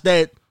realize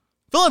that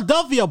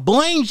Philadelphia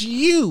blames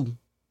you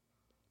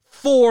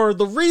for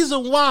the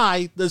reason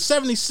why the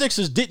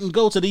 76ers didn't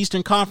go to the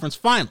Eastern Conference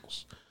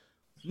Finals.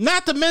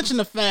 Not to mention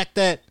the fact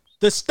that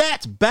the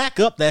stats back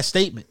up that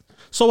statement.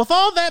 So with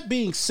all that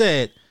being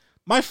said,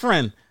 my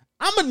friend,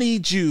 I'm going to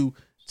need you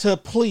to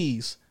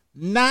please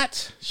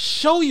not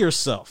show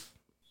yourself.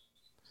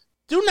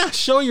 Do not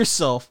show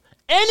yourself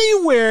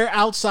anywhere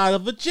outside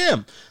of a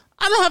gym.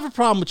 I don't have a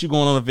problem with you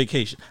going on a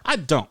vacation. I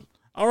don't.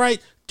 All right?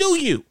 Do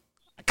you?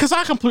 Because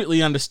I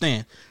completely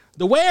understand.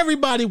 The way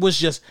everybody was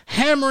just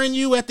hammering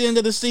you at the end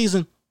of the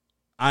season,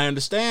 I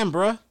understand,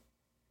 bruh.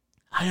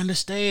 I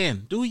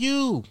understand. Do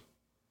you?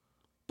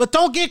 But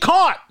don't get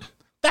caught.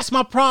 That's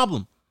my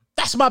problem.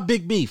 That's my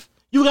big beef.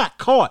 You got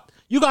caught.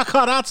 You got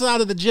caught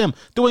outside of the gym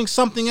doing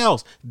something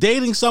else,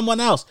 dating someone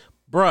else.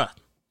 Bruh,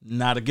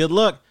 not a good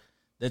look.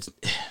 That's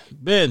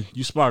Ben,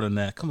 you smarter than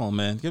that. Come on,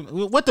 man.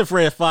 What did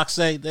Fred Fox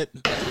say? That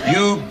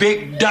you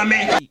big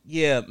dummy.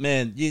 Yeah,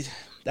 man.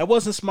 That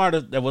wasn't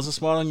smart. That wasn't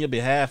smart on your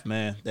behalf,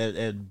 man.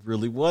 That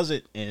really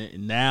wasn't.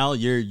 And now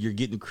you're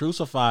getting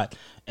crucified.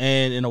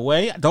 And in a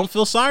way, I don't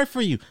feel sorry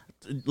for you.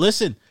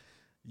 Listen,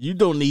 you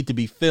don't need to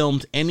be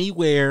filmed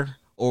anywhere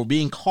or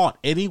being caught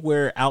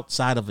anywhere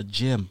outside of a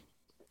gym.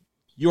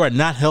 You are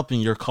not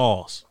helping your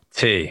cause.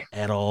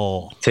 At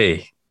all.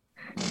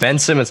 Ben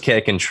Simmons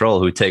can't control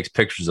who takes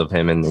pictures of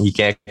him, and he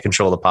can't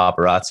control the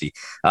paparazzi.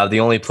 The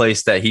only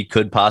place that he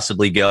could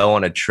possibly go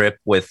on a trip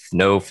with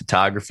no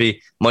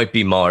photography might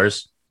be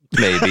Mars,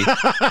 maybe.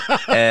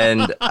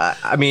 And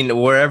I mean,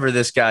 wherever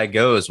this guy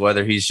goes,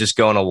 whether he's just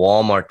going to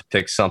Walmart to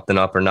pick something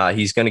up or not,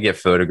 he's going to get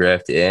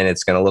photographed, and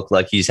it's going to look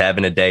like he's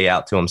having a day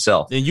out to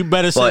himself. And you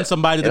better send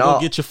somebody to go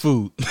get your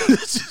food.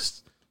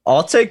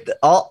 I'll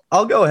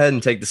go ahead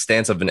and take the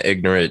stance of an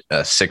ignorant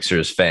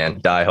Sixers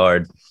fan,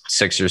 diehard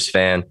Sixers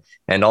fan.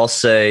 And I'll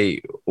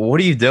say, what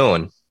are you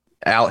doing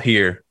out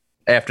here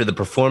after the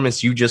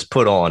performance you just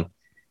put on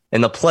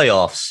in the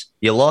playoffs?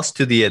 You lost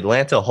to the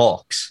Atlanta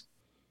Hawks,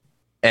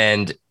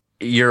 and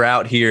you're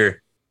out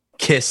here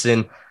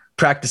kissing,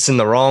 practicing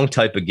the wrong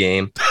type of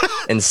game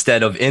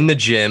instead of in the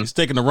gym. He's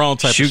taking the wrong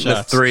type of shots. Shooting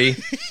a 3,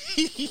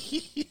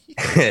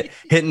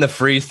 hitting the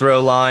free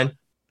throw line,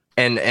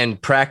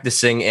 and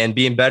practicing and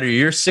being better.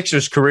 Your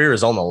Sixers career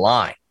is on the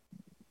line,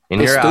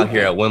 and you're out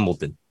here at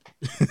Wimbledon.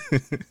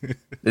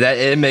 That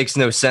it makes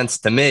no sense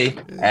to me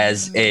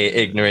as a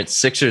ignorant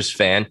Sixers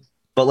fan.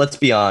 But let's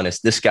be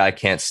honest, this guy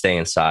can't stay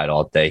inside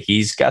all day.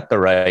 He's got the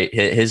right.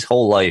 His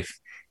whole life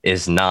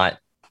is not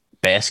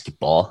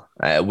basketball.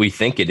 We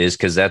think it is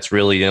because that's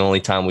really the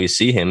only time we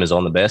see him is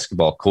on the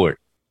basketball court.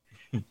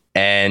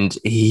 And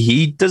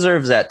he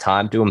deserves that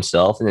time to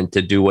himself and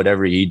to do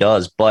whatever he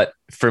does. But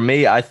for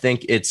me, I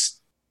think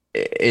it's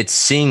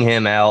seeing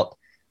him out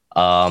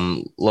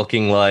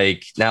looking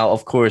like, now,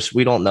 of course,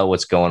 we don't know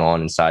what's going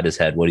on inside his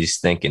head, what he's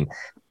thinking,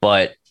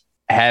 but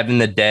having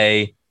the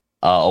day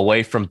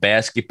away from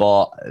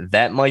basketball,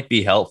 that might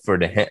be helpful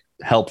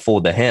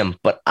to him.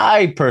 But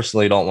I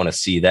personally don't want to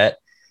see that.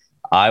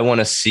 I want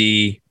to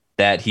see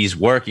that he's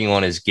working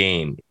on his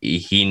game.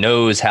 He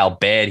knows how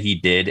bad he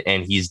did,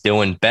 and he's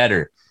doing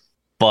better.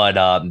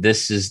 But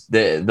this is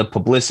the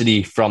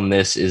publicity from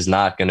this is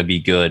not going to be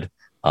good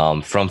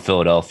from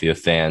Philadelphia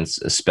fans,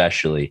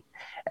 especially.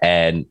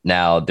 And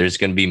now there's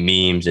going to be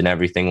memes and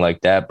everything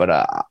like that.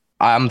 But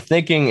I'm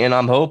thinking and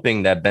I'm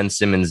hoping that Ben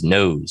Simmons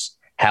knows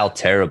how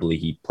terribly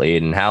he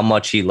played and how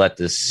much he let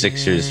the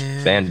Sixers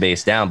fan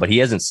base down. But he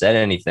hasn't said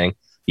anything.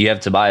 You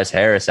have Tobias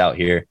Harris out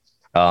here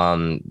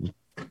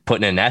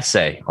putting an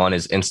essay on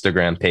his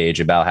Instagram page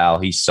about how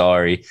he's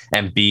sorry.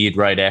 And Embiid,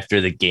 right after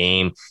the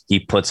game, he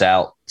puts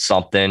out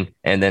something,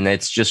 and then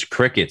it's just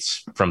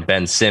crickets from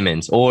Ben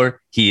Simmons,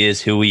 or he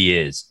is who he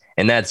is.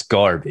 And that's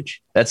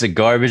garbage. That's a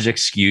garbage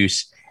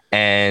excuse.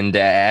 And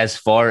as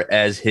far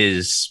as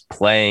his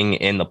playing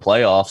in the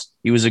playoffs,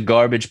 he was a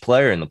garbage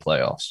player in the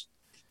playoffs.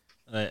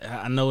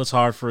 I know it's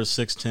hard for a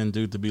 6'10"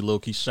 dude to be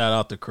low-key. Shout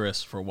out to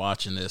Chris for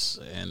watching this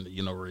and,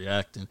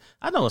 reacting.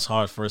 I know it's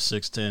hard for a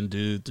 6'10"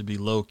 dude to be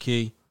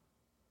low-key.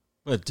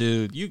 But,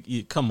 dude,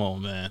 you come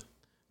on, man.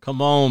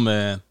 Come on,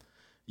 man.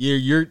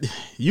 You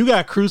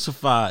got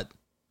crucified,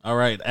 all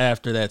right,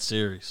 after that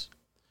series.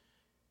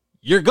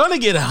 You're gonna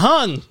get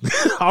hung,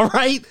 all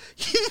right?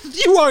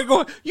 You are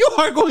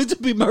going to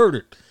be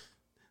murdered,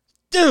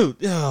 dude.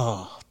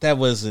 Oh, that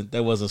wasn't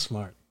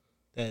smart.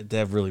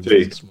 That really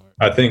wasn't smart.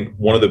 I think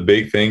one of the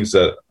big things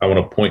that I want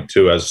to point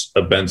to as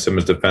a Ben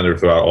Simmons defender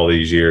throughout all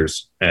these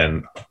years,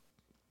 and,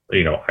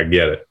 I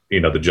get it,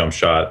 the jump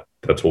shot,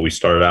 that's what we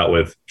started out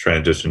with,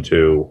 transition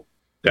to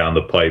down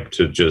the pipe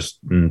to just,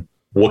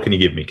 what can you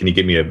give me? Can you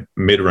give me a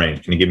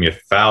mid-range? Can you give me a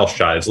foul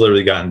shot? It's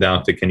literally gotten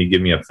down to, can you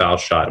give me a foul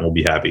shot and we'll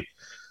be happy.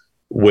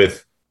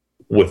 With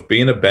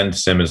being a Ben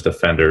Simmons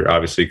defender,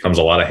 obviously comes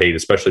a lot of hate,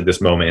 especially at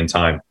this moment in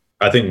time.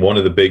 I think one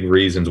of the big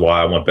reasons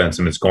why I want Ben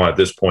Simmons going at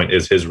this point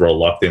is his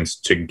reluctance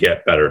to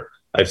get better.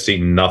 I've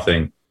seen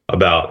nothing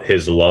about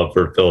his love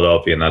for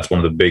Philadelphia, and that's one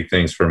of the big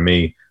things for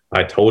me.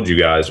 I told you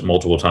guys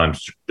multiple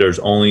times, there's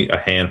only a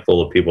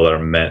handful of people that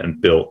are meant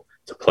and built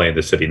to play in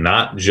the city,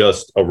 not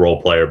just a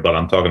role player, but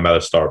I'm talking about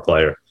a star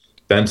player.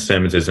 Ben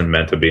Simmons isn't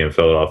meant to be in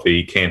Philadelphia.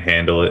 He can't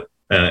handle it.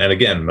 And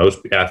again, most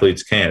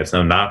athletes can. It's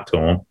no knock to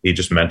him. He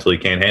just mentally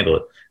can't handle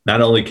it.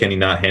 Not only can he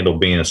not handle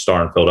being a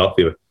star in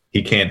Philadelphia,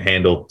 he can't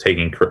handle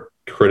taking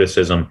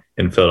criticism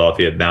in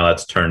Philadelphia. Now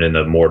that's turned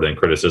into more than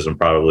criticism,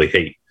 probably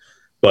hate.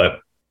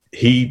 But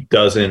he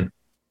doesn't,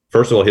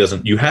 first of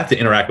all, you have to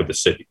interact with the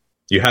city.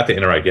 You have to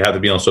interact. You have to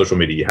be on social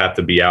media. You have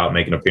to be out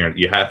making an appearance.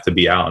 You have to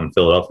be out in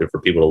Philadelphia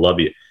for people to love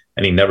you.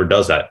 And he never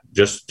does that.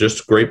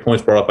 Just great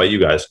points brought up by you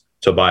guys,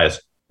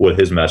 Tobias, with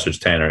his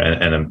message, Tanner,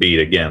 and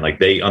Embiid. Again, like,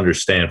 they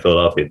understand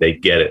Philadelphia. They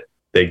get it.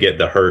 They get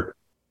the hurt.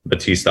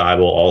 Batista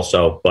Ible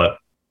also. But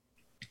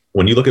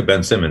when you look at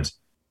Ben Simmons,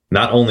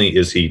 not only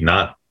is he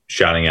not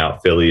shouting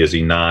out Philly, is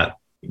he not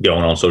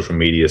going on social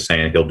media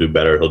saying he'll do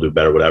better,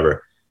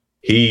 whatever.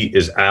 He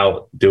is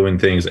out doing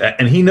things,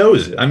 and he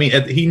knows it. I mean,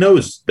 he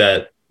knows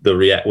that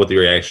what the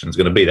reaction is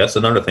going to be. That's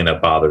another thing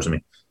that bothers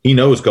me. He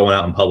knows going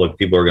out in public,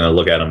 people are going to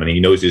look at him, and he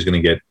knows he's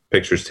going to get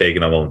pictures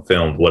taken of him,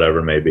 filmed, whatever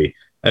it may be.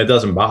 And it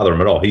doesn't bother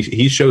him at all.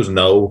 He shows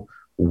no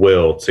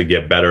will to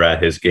get better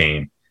at his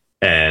game.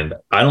 And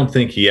I don't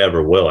think he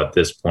ever will at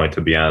this point,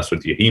 to be honest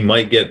with you. He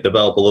might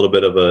develop a little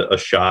bit of a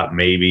shot,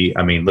 maybe.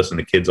 I mean, listen,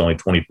 the kid's only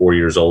 24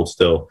 years old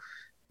still.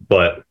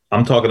 But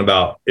I'm talking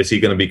about, is he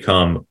going to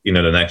become,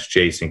 the next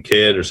Jason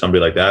Kidd or somebody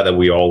like that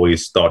we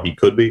always thought he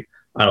could be?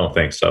 I don't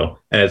think so.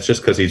 And it's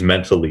just because he's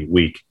mentally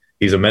weak.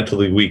 He's a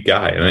mentally weak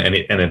guy. And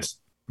it's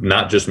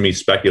not just me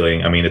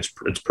speculating. I mean, it's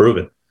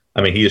proven.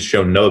 I mean, he has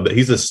shown but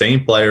he's the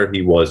same player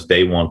he was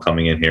day one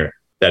coming in here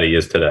that he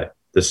is today.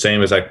 The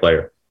same exact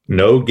player.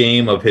 No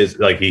game of his,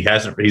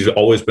 he's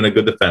always been a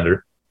good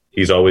defender.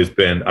 He's always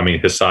been,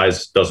 his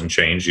size doesn't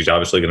change. He's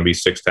obviously going to be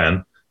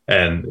 6'10",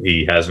 and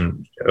he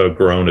hasn't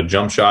grown a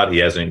jump shot. He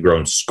hasn't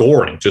grown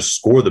scoring, just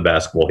score the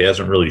basketball. He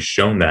hasn't really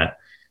shown that.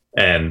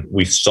 And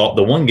we saw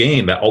the one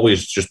game that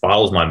always just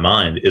boggles my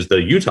mind is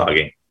the Utah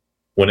game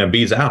when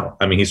Embiid's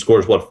out. He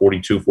scores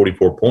 42,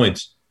 44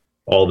 points.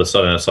 All of a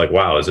sudden it's like,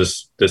 wow,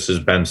 this is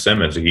Ben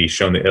Simmons. He's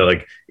shown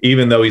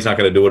even though he's not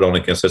going to do it on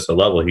a consistent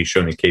level, he's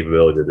shown the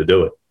capability to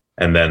do it.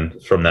 And then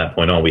from that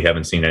point on, we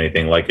haven't seen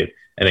anything like it.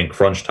 And in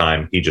crunch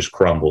time, he just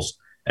crumbles.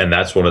 And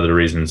that's one of the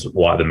reasons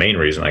why, the main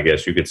reason, I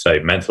guess you could say,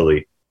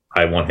 mentally,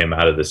 I want him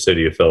out of the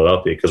city of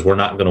Philadelphia, because we're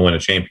not going to win a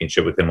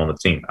championship with him on the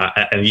team.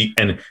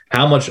 And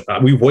how much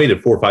we've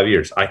waited 4 or 5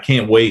 years. I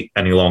can't wait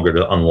any longer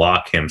to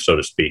unlock him, so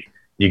to speak.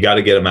 You got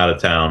to get him out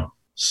of town,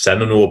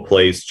 send him to a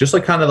place, just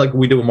kind of like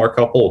we did with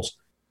Markelle Fultz.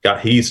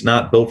 He's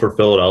not built for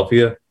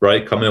Philadelphia,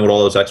 right? Coming in with all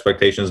those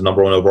expectations,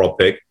 number 1 overall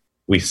pick.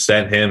 We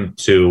sent him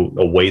to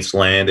a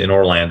wasteland in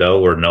Orlando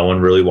where no one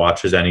really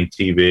watches any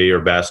TV or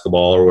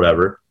basketball or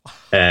whatever.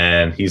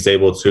 And he's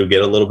able to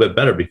get a little bit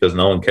better because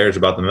no one cares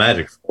about the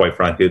Magic. Quite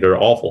frankly,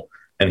 they're awful.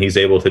 And he's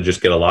able to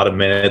just get a lot of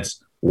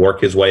minutes,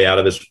 work his way out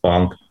of his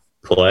funk,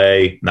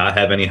 play, not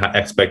have any high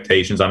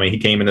expectations. He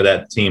came into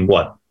that team,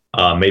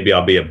 maybe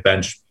I'll be a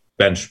bench,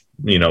 6th,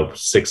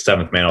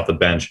 7th man off the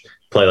bench,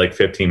 play like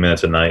 15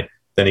 minutes a night.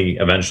 Then he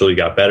eventually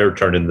got better,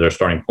 turned into their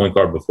starting point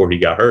guard before he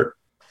got hurt.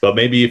 But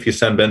maybe if you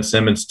send Ben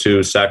Simmons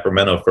to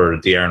Sacramento for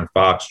a De'Aaron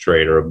Fox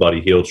trade or a Buddy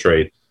Hield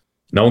trade,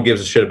 no one gives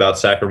a shit about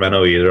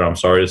Sacramento either. I'm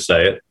sorry to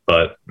say it,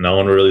 but no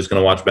one really is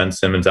going to watch Ben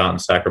Simmons out in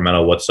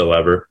Sacramento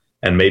whatsoever.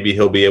 And maybe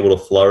he'll be able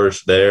to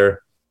flourish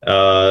there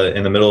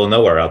in the middle of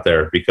nowhere out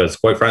there. Because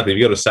quite frankly, if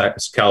you go to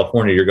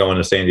California, you're going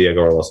to San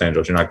Diego or Los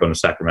Angeles. You're not going to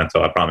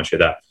Sacramento. I promise you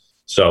that.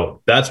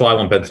 So that's why I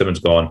want Ben Simmons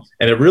going.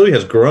 And it really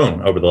has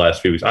grown over the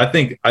last few weeks. I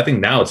think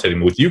now it's hitting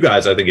me. With you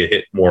guys, I think it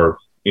hit more,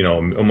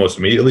 almost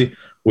immediately.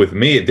 With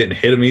me, it didn't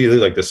hit immediately,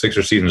 like the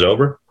Sixers season's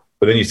over.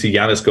 But then you see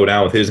Giannis go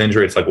down with his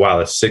injury. It's like, wow,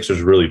 the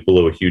Sixers really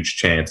blew a huge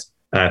chance.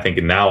 And I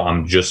think now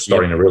I'm just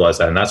starting to realize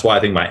that. And that's why I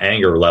think my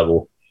anger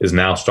level is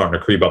now starting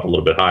to creep up a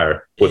little bit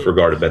higher with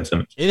regard to Ben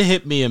Simmons. It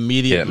hit me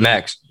immediately. Yeah,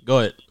 Max. Go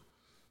ahead.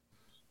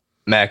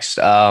 Max,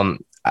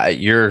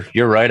 you're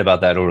right about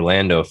that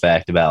Orlando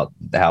fact about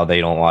how they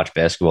don't watch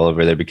basketball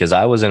over there, because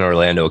I was in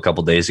Orlando a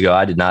couple days ago.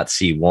 I did not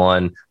see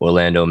one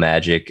Orlando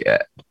Magic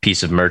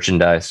piece of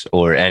merchandise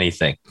or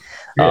anything.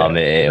 Yeah,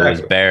 it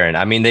was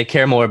barren. They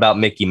care more about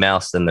Mickey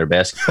Mouse than their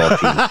basketball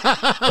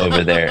team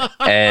over there.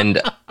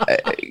 And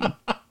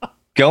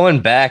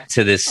going back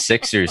to this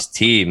Sixers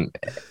team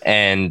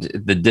and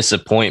the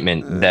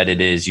disappointment that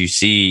it is, you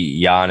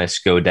see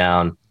Giannis go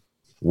down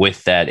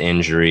with that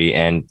injury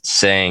and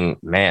saying,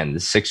 man, the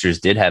Sixers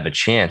did have a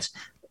chance.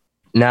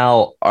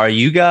 Now, are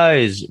you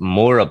guys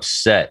more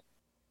upset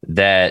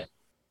that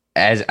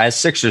as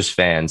Sixers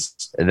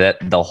fans that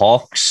the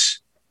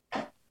Hawks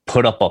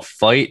put up a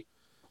fight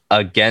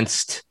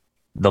against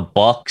the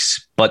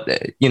Bucks, but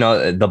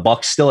the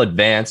Bucks still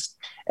advanced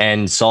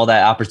and saw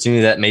that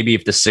opportunity that maybe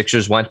if the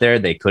Sixers went there,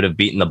 they could have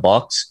beaten the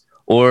Bucks?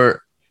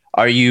 Or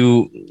are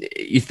you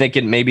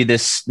thinking maybe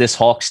this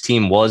Hawks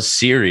team was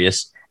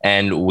serious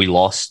and we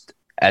lost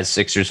as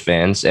Sixers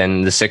fans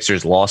and the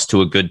Sixers lost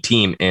to a good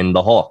team in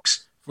the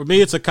Hawks? For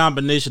me, it's a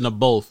combination of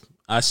both.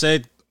 I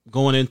said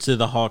going into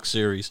the Hawks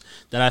series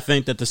that I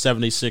think that the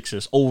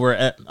 76ers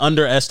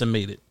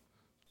underestimated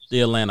the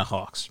Atlanta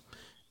Hawks.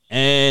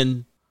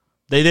 And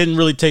they didn't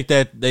really take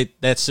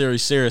that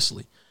series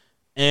seriously.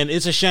 And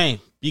it's a shame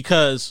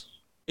because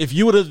if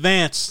you would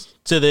advance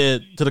to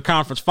the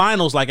conference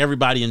finals like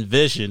everybody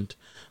envisioned,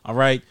 all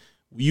right,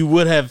 you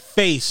would have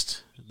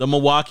faced the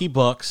Milwaukee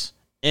Bucks,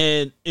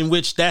 and in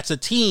which that's a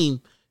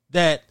team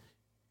that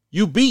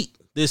you beat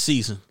this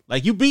season.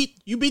 Like you beat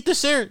the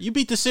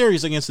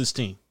series against this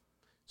team.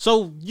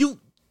 So you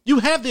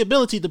have the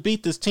ability to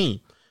beat this team.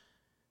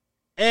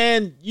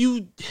 And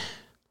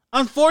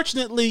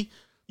unfortunately,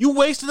 you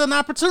wasted an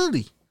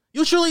opportunity.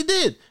 You truly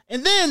did.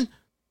 And then,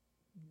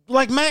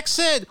 like Max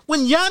said,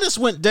 when Giannis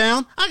went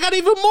down, I got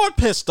even more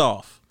pissed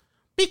off.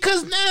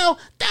 Because now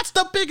that's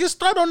the biggest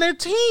threat on their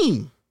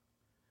team.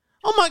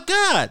 Oh my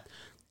God.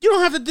 You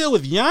don't have to deal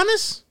with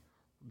Giannis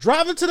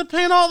driving to the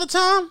paint all the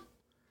time.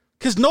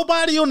 Because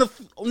nobody on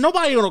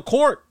the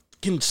court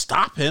can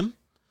stop him.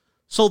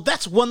 So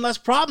that's one less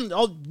problem.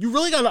 You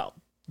really got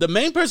the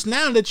main person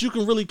now that you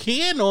can really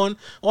key in on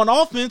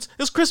offense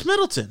is Chris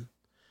Middleton.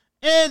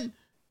 And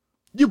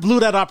you blew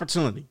that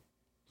opportunity.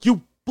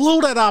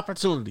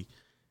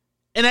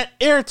 And that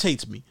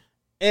irritates me.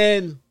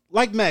 And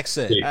like Max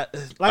said,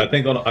 I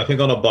think on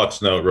a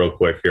Bucks note real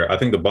quick here, I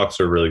think the Bucks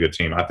are a really good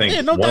team. I think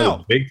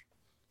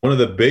one of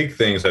the big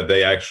things that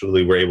they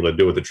actually were able to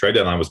do with the trade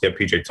deadline was get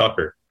PJ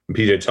Tucker. And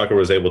PJ Tucker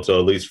was able to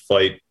at least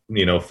fight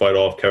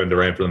off Kevin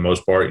Durant for the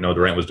most part.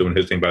 Durant was doing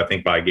his thing, but I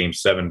think by game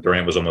 7,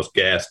 Durant was almost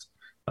gassed.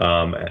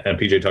 And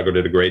PJ Tucker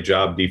did a great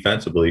job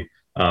defensively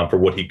for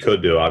what he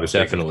could do, obviously.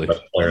 Definitely. He's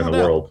the best player in the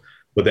world.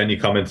 But then you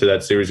come into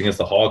that series against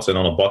the Hawks, and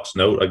on a Bucks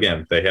note,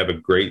 again, they have a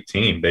great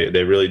team.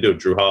 They really do.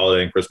 Drew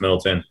Holiday and Chris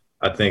Middleton.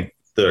 I think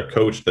their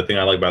coach, the thing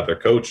I like about their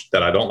coach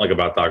that I don't like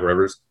about Doc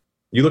Rivers,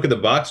 you look at the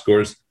box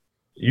scores,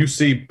 you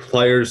see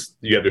players,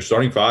 you have their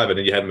starting 5, and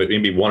then you have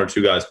maybe 1 or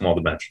 2 guys come off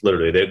the bench.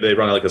 Literally, they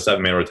run like a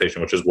 7-man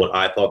rotation, which is what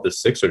I thought the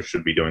Sixers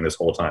should be doing this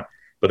whole time.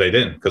 But they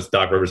didn't, because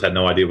Doc Rivers had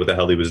no idea what the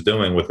hell he was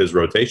doing with his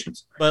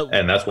rotations.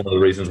 And that's one of the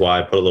reasons why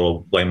I put a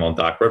little blame on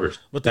Doc Rivers.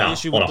 Now,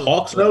 on a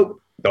Hawks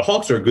note, the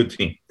Hawks are a good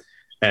team.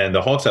 And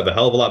the Hawks have a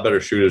hell of a lot better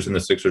shooters than the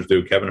Sixers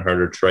do. Kevin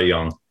Huerter, Trae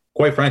Young.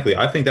 Quite frankly,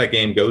 I think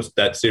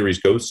that series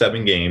goes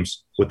 7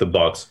 games with the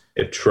Bucks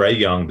if Trae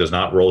Young does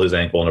not roll his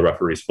ankle on the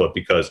referee's foot.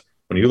 Because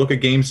when you look at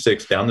game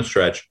 6 down the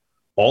stretch,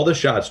 all the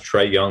shots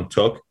Trae Young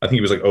took, I think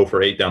he was like 0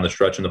 for 8 down the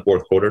stretch in the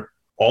fourth quarter.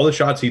 All the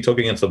shots he took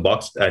against the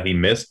Bucks that he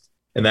missed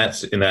in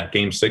that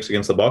game 6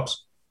 against the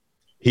Bucks,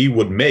 he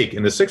would make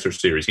in the Sixers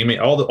series. He made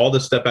all the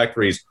step back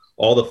threes,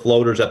 all the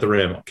floaters at the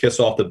rim, kiss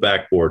off the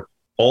backboard,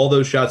 all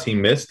those shots he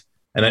missed.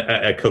 And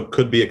it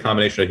could be a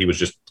combination of he was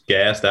just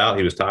gassed out.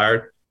 He was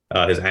tired.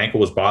 His ankle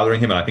was bothering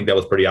him. And I think that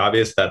was pretty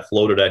obvious. That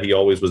floater that he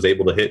always was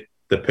able to hit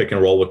the pick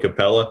and roll with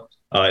Capella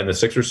in the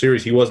Sixers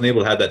series, he wasn't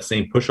able to have that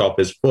same push off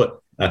his foot.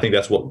 And I think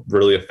that's what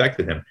really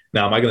affected him.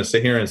 Now, am I going to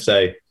sit here and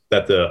say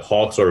that the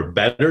Hawks are a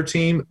better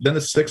team than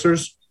the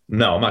Sixers?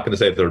 No, I'm not going to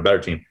say that they're a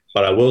better team.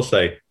 But I will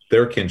say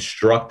they're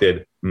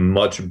constructed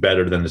much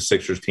better than the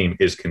Sixers team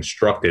is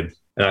constructed.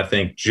 And I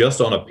think just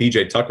on a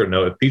PJ Tucker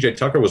note, if PJ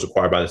Tucker was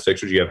acquired by the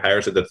Sixers, you have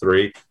Harris at the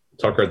 3,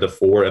 Tucker at the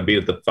 4,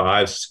 Embiid at the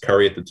 5,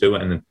 Curry at the 2,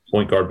 and then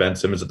point guard Ben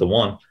Simmons at the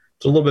 1.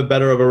 It's a little bit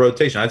better of a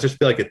rotation. I just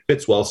feel like it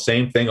fits well.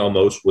 Same thing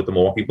almost with the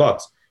Milwaukee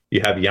Bucks.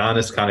 You have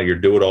Giannis, kind of your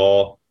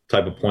do-it-all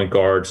type of point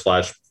guard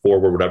 /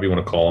 forward, whatever you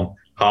want to call him.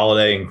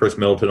 Holiday and Chris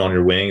Middleton on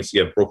your wings.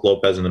 You have Brook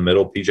Lopez in the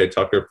middle, PJ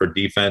Tucker for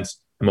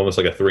defense. I'm almost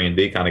like a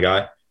 3-and-D kind of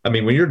guy. I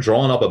mean, when you're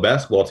drawing up a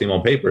basketball team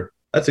on paper,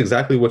 that's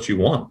exactly what you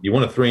want. You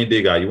want a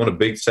 3-and-D guy. You want a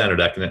big center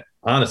that can,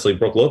 honestly,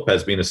 Brook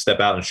Lopez being a step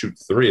out and shoot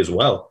 3 as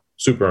well.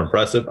 Super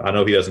impressive. I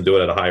know he doesn't do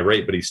it at a high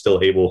rate, but he's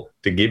still able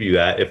to give you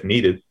that if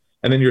needed.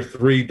 And then your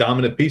 3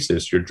 dominant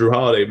pieces, your Drew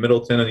Holiday,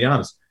 Middleton, and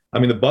Giannis. I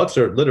mean, the Bucks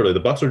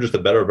are just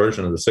a better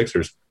version of the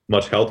Sixers,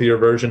 much healthier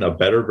version, a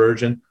better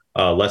version,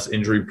 less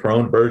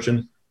injury-prone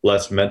version,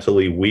 less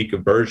mentally weak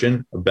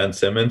version of Ben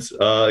Simmons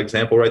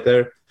example right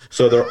there.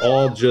 So they're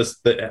all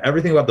just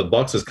everything about the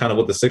Bucks is kind of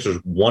what the Sixers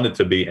wanted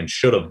to be and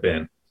should have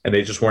been, and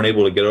they just weren't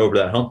able to get over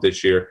that hump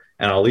this year.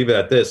 And I'll leave it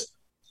at this: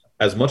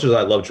 as much as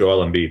I love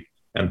Joel Embiid,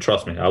 and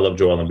trust me, I love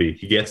Joel Embiid.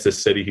 He gets this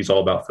city. He's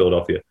all about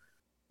Philadelphia.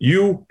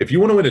 If you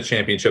want to win a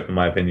championship, in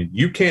my opinion,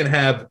 you can't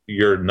have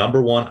your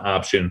number one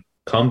option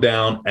come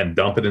down and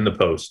dump it in the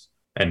post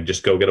and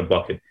just go get a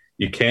bucket.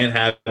 You can't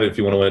have it if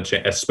you want to win a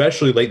championship,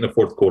 especially late in the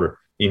fourth quarter.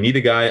 You need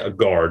a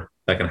guard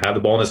that can have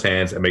the ball in his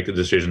hands and make the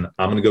decision.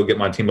 I'm going to go get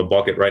my team a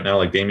bucket right now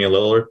like Damian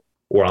Lillard,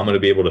 or I'm going to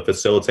be able to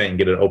facilitate and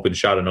get an open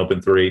shot, an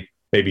open three,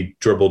 maybe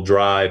dribble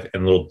drive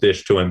and a little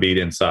dish to Embiid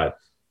inside.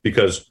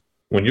 Because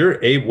when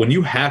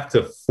you have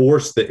to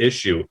force the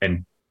issue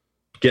and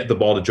get the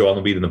ball to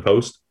Joel Embiid in the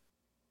post,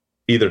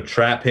 either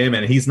trap him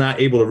and he's not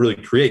able to really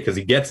create because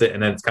he gets it,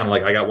 and then it's kind of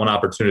like, I got one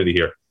opportunity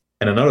here.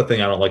 And another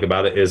thing I don't like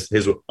about it is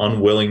his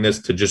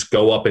unwillingness to just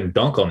go up and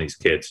dunk on these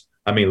kids.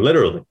 I mean,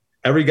 literally,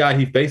 every guy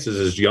he faces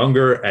is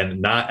younger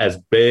and not as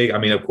big. I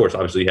mean, of course,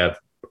 obviously you have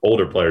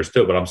older players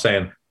too, but I'm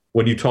saying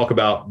when you talk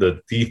about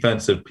the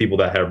defensive people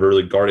that have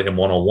really guarded him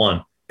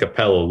one-on-one,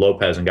 Capella,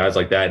 Lopez, and guys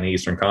like that in the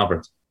Eastern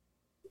Conference,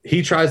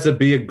 he tries to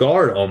be a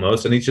guard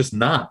almost, and he's just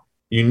not.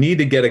 You need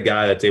to get a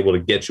guy that's able to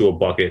get you a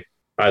bucket.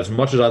 As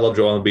much as I love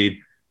Joel Embiid,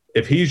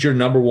 if he's your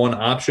number one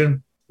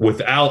option, I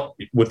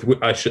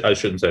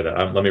shouldn't say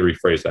that. Let me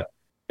rephrase that.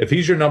 If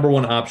he's your number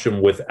one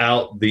option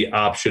without the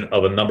option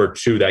of a number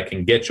two that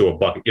can get you a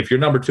bucket, if your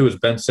number two is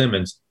Ben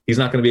Simmons, he's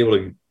not going to be able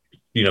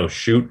to,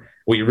 shoot.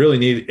 What you really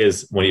need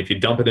is if you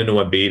dump it into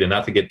Embiid, and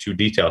not to get too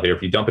detailed here,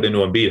 if you dump it into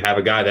Embiid, have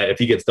a guy that if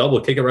he gets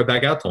doubled, kick it right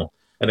back out to him.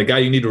 And the guy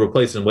you need to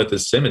replace him with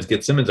is Simmons.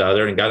 Get Simmons out of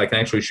there and a guy that can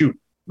actually shoot.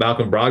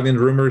 Malcolm Brogdon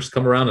rumors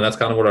come around, and that's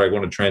kind of what I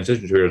want to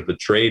transition to here is the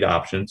trade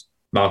options.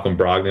 Malcolm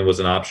Brogdon was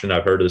an option.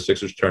 I've heard of the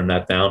Sixers turn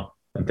that down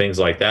and things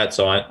like that.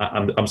 So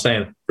I'm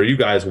saying for you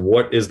guys,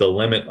 what is the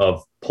limit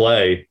of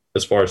play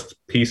as far as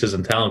pieces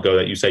and talent go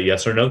that you say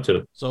yes or no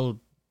to? So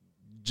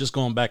just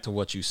going back to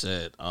what you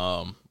said,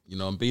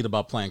 Embiid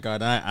about playing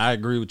guard. I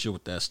agree with you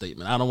with that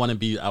statement. I don't want to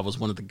be. I was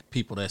one of the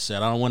people that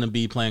said I don't want to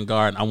be playing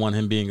guard. I want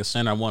him being a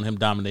center. I want him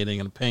dominating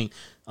in the paint.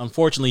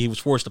 Unfortunately, he was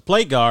forced to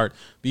play guard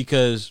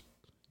because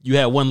you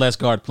had one less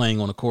guard playing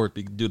on the court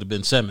due to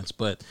Ben Simmons,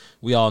 but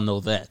we all know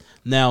that.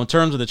 Now, in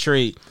terms of the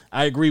trade,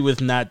 I agree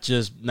with not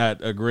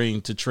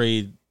agreeing to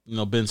trade,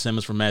 Ben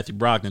Simmons for Matthew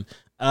Brogdon.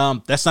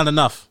 That's not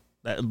enough.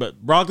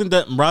 But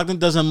Brogdon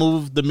doesn't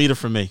move the meter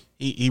for me.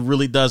 He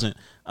really doesn't.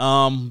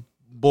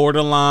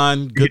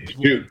 Borderline good.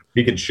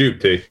 He can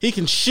shoot too. He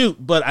can shoot,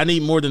 but I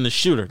need more than a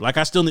shooter.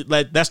 I still need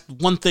that's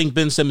one thing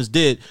Ben Simmons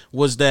did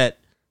was that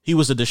he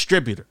was a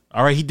distributor.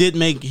 All right, he did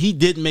make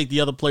the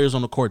other players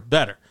on the court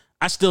better.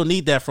 I still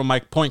need that from my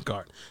point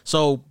guard.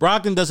 So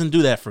Brogdon doesn't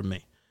do that for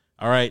me.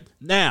 All right.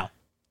 Now,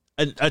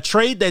 a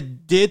trade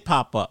that did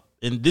pop up,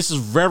 and this is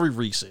very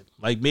recent,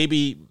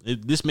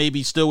 this may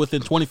be still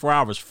within 24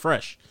 hours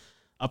fresh.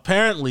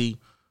 Apparently,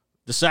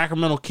 the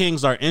Sacramento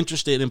Kings are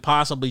interested in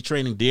possibly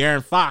trading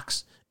De'Aaron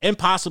Fox and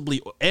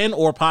possibly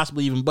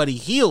even Buddy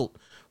Hield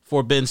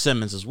for Ben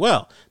Simmons as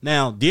well.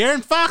 Now,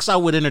 De'Aaron Fox I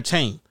would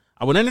entertain.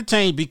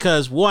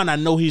 Because, one, I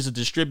know he's a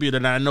distributor,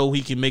 and I know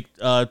he can make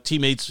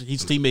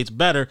his teammates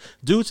better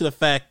due to the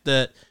fact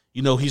that,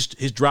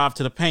 his drive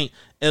to the paint,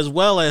 as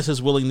well as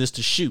his willingness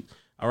to shoot.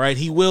 All right,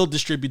 he will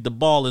distribute the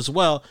ball as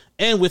well.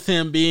 And with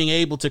him being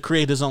able to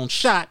create his own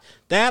shot,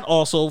 that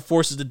also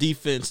forces the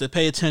defense to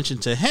pay attention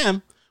to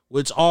him,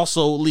 which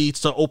also leads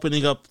to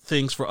opening up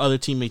things for other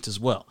teammates as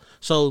well.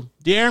 So,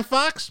 De'Aaron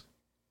Fox,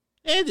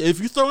 and if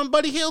you throw in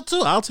Buddy Hield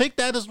too, I'll take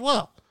that as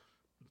well.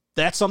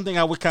 That's something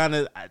I would kind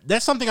of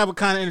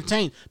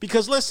entertain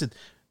because listen,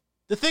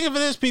 the thing of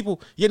it is,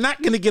 people, you're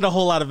not going to get a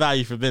whole lot of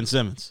value for Ben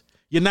Simmons.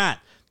 You're not.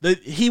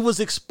 He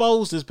was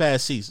exposed this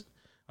past season.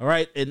 All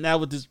right. And now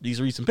with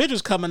these recent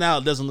pictures coming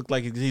out, it doesn't look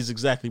like he's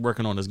exactly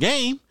working on his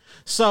game.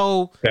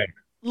 So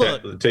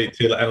look,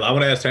 I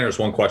want to ask Tanner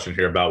one question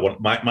here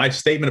about my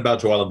statement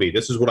about Joel Embiid.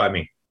 This is what I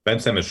mean. Ben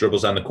Simmons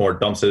dribbles down the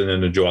court, dumps it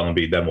into Joel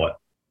Embiid. Then what?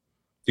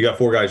 You got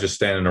four guys just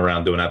standing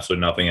around doing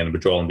absolutely nothing,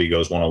 and Joel Embiid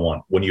goes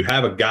one-on-one. When you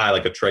have a guy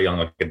like a Trae Young,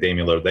 like a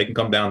Damian Lillard, they can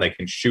come down, they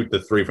can shoot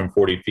the three from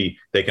 40 feet,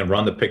 they can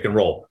run the pick and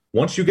roll.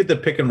 Once you get the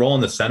pick and roll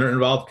in the center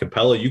involved,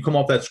 Capella, you come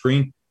off that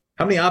screen,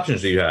 how many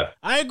options do you have?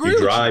 I agree. You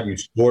drive, you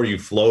score, you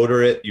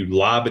floater it, you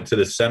lob it to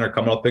the center,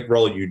 coming off pick and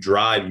roll, you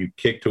drive, you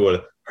kick to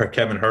a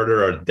Kevin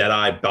Herter or a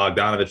dead-eye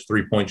Bogdanovich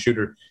three-point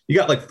shooter. You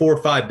got like 4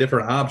 or 5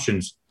 different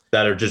options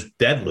that are just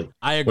deadly.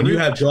 I agree. When you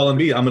have Joel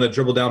Embiid, I'm going to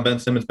dribble down Ben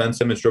Simmons,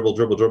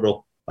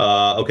 dribble.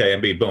 Okay,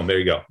 Embiid, boom, there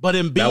you go. But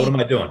Embiid, now what am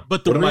I doing?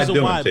 But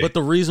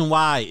the reason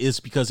why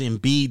is because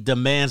Embiid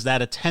demands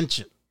that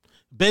attention.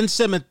 Ben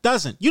Simmons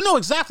doesn't. You know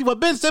exactly what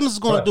Ben Simmons is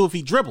going to do if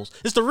he dribbles.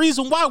 It's the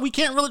reason why we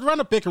can't really run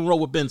a pick and roll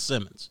with Ben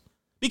Simmons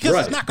because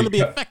it's not going to be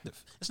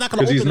effective. It's not going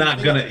to. Because he's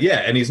not going to. Yeah,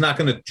 and he's not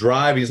going to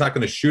drive. He's not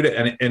going to shoot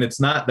it. And it's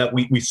not that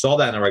we saw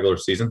that in the regular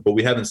season, but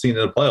we haven't seen it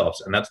in the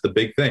playoffs, and that's the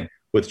big thing.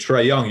 With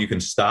Trae Young, you can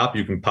stop,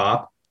 you can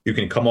pop, you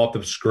can come off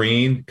the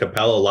screen.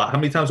 Capella a lot. How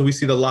many times do we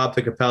see the lob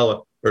to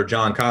Capella or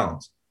John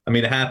Collins? I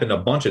mean, it happened a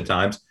bunch of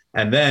times.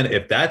 And then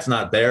if that's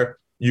not there,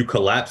 you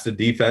collapse the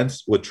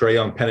defense with Trae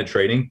Young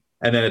penetrating.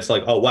 And then it's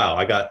like, oh, wow,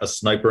 I got a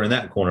sniper in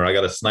that corner. I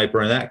got a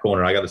sniper in that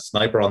corner. I got a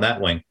sniper on that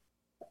wing.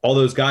 All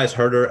those guys,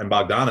 Herter and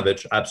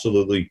Bogdanovich,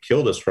 absolutely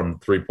killed us from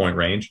three-point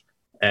range.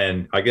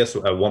 And I guess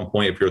at one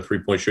point, if you're a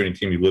three-point shooting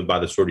team, you live by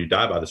the sword, you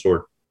die by the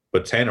sword.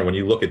 But Tanner, when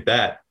you look at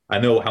that, I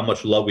know how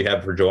much love we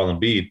have for Joel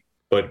Embiid,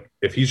 but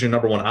if he's your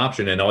number one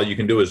option and all you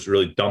can do is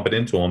really dump it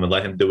into him and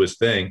let him do his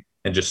thing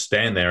and just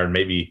stand there and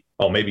maybe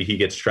he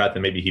gets trapped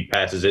and maybe he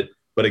passes it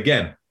But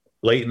again,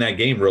 late in that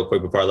game, real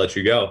quick before I let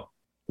you go,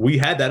 we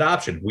had that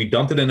option. We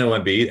dumped it into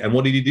Embiid, and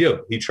what did he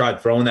do? He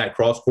tried throwing that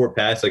cross-court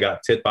pass that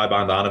got tipped by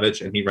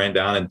Bogdanovich, and he ran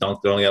down and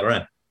dunked it on the other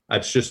end.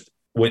 That's just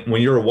when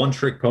you're a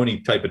one-trick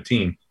pony type of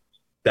team,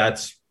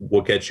 that's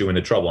what gets you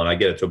into trouble. And I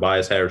get it.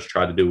 Tobias Harris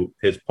tried to do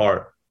his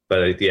part,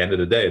 but at the end of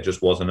the day, it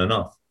just wasn't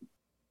enough.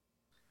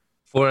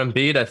 For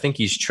Embiid, I think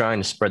he's trying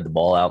to spread the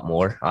ball out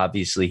more.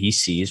 Obviously, he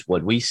sees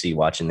what we see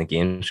watching the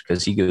games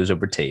because he goes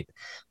over tape.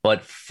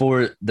 But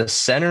for the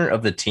center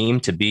of the team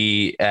to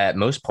be, at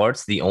most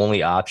parts, the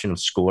only option of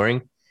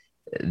scoring,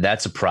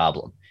 that's a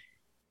problem.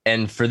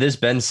 And for this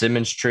Ben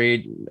Simmons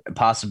trade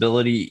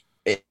possibility,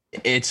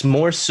 it's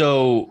more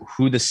so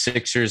who the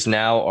Sixers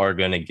now are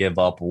going to give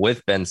up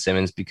with Ben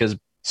Simmons, because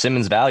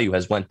Simmons' value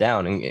has went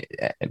down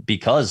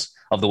because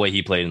of the way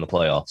he played in the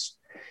playoffs.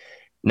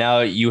 Now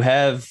you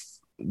have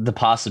the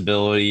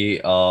possibility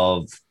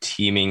of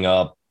teaming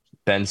up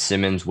Ben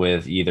Simmons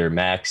with either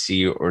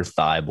Maxey or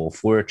Thibault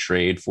for a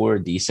trade for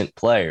a decent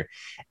player.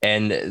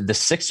 And the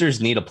Sixers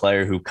need a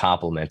player who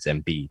complements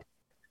Embiid.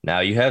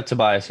 Now you have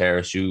Tobias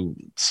Harris, who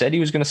said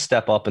he was going to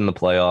step up in the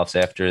playoffs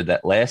after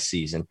that last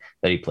season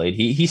that he played.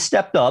 He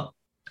stepped up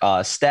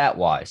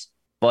stat-wise,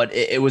 but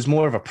it was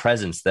more of a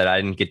presence that I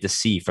didn't get to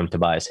see from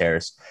Tobias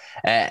Harris.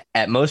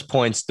 At most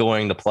points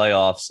during the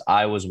playoffs,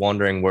 I was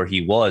wondering where he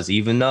was.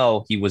 Even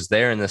though he was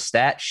there in the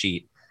stat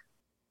sheet,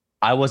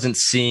 I wasn't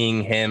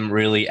seeing him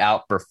really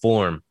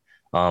outperform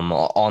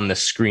on the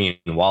screen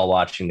while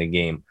watching the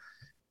game.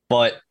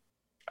 But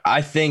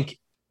I think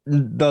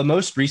the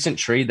most recent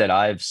trade that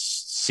I've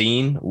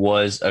seen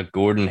was a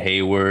Gordon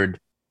Hayward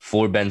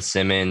for Ben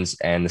Simmons,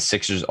 and the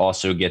Sixers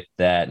also get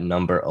that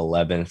number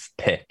 11th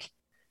pick.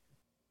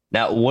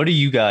 Now, what do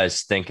you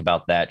guys think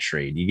about that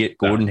trade? You get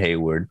Gordon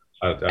Hayward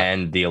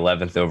and the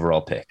 11th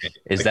overall pick.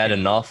 Is that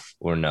enough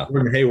or no?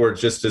 Gordon Hayward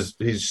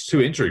he's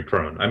too injury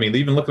prone. I mean,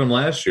 even look at him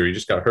last year. He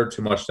just got hurt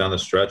too much down the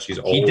stretch.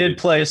 He did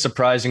play a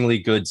surprisingly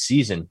good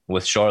season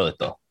with Charlotte,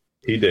 though.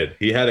 He did.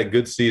 He had a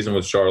good season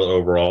with Charlotte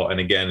overall. And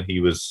again, he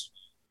was,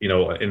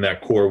 in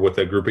that core with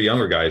a group of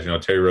younger guys,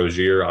 Terry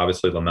Rozier,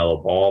 obviously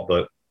LaMelo Ball,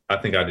 but I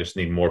think I just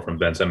need more from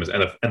Ben Simmons.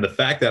 And the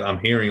fact that I'm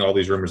hearing all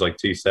these rumors, like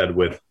T said,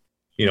 with,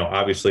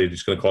 obviously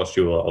it's going to cost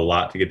you a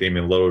lot to get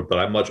Damian Lillard,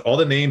 but all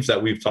the names that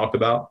we've talked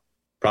about,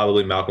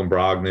 probably Malcolm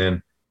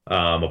Brogdon,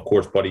 of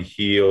course, Buddy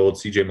Hield,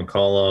 CJ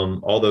McCollum,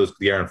 all those,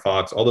 De'Aaron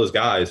Fox, all those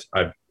guys,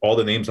 all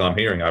the names I'm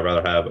hearing, I'd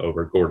rather have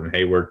over Gordon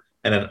Hayward.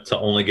 And then to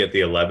only get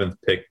the 11th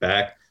pick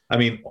back. I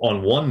mean,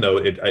 on one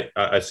note,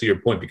 I see your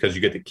point, because you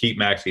get to keep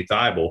Maxey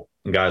Thibault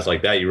and guys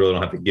like that. You really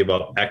don't have to give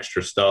up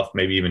extra stuff,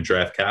 maybe even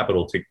draft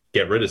capital to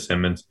get rid of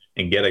Simmons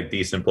and get a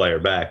decent player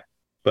back.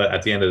 But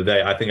at the end of the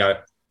day, I think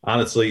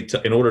honestly,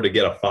 in order to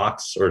get a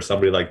Fox or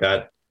somebody like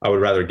that, I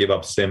would rather give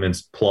up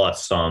Simmons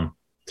plus some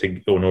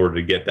in order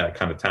to get that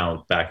kind of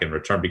talent back in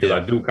return, because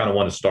I do kind of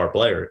want a star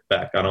player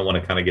back. I don't want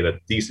to kind of get a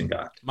decent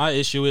guy. My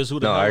issue is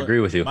I agree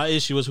with you. My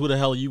issue is who the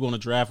hell are you going to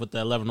draft with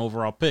that 11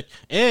 overall pick?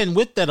 And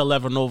with that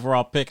 11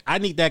 overall pick, I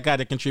need that guy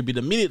to contribute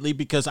immediately,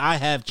 because I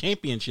have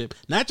championship,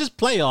 not just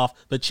playoff,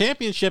 but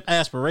championship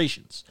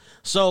aspirations.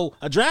 So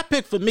a draft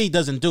pick for me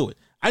doesn't do it.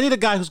 I need a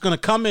guy who's going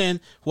to come in,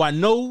 who I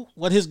know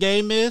what his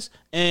game is,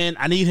 and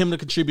I need him to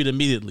contribute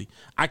immediately.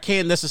 I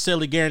can't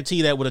necessarily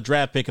guarantee that with a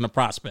draft pick and a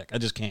prospect. I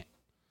just can't.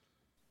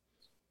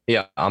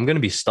 Yeah, I'm going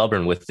to be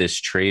stubborn with this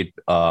trade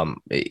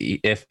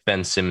if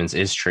Ben Simmons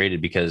is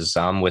traded, because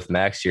I'm with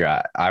Max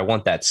here. I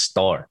want that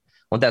star.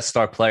 I want that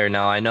star player.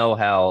 Now, I know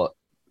how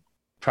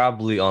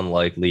probably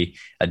unlikely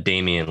a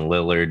Damian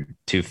Lillard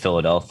to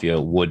Philadelphia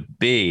would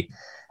be,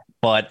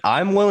 but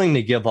I'm willing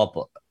to give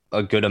up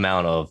a good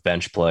amount of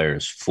bench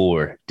players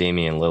for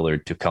Damian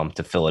Lillard to come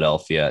to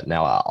Philadelphia.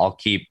 Now, I'll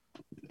keep,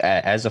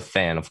 as a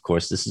fan, of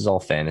course, this is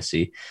all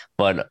fantasy,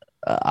 but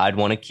I'd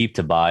want to keep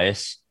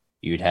Tobias.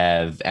 You'd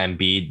have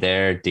Embiid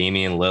there,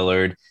 Damian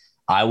Lillard.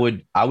 I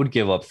would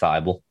give up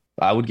Thibault.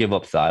 I would give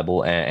up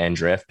Thibault and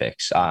draft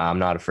picks. I'm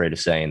not afraid of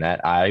saying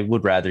that. I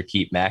would rather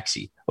keep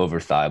Maxey over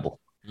Thibault.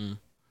 You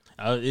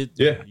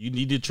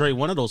need to trade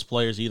one of those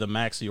players, either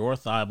Maxey or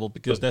Thibault,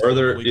 because the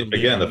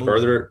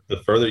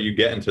further you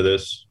get into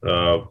this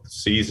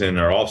season,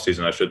 or off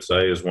season, I should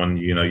say, is when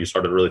you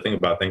start to really think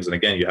about things. And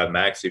again, you have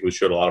Maxey, who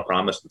showed a lot of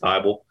promise, and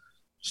Thibault,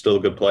 still a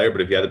good player. But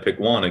if you had to pick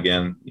one,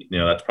 again,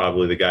 that's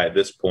probably the guy at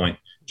this point.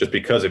 Just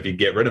because if you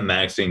get rid of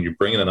Maxey and you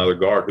bring in another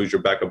guard, who's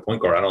your backup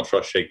point guard? I don't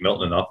trust Shake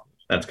Milton enough.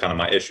 That's kind of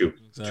my issue.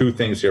 Exactly. Two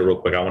things here real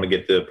quick. I want to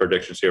get the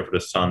predictions here for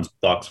the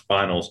Suns-Bucks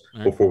finals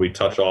before we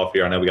touch off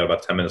here. I know we got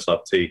about 10 minutes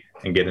left, T,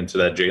 and get into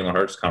that Jalen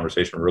Hurts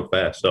conversation real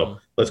fast. So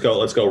let's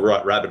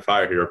go rapid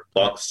fire here.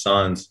 Bucks,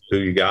 Suns, who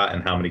you got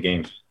and how many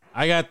games?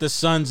 I got the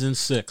Suns in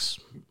 6.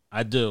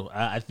 I do.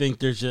 I think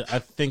they're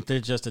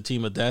just a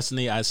team of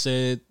destiny. I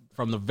said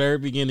from the very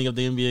beginning of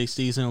the NBA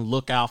season,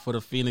 look out for the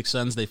Phoenix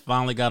Suns. They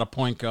finally got a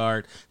point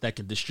guard that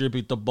can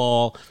distribute the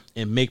ball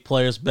and make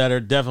players better.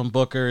 Devin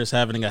Booker is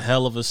having a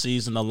hell of a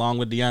season, along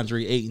with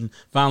DeAndre Ayton,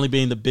 finally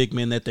being the big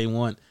man that they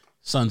want.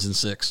 Suns in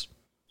 6.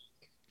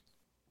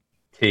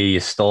 T, you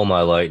stole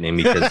my lightning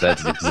because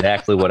that's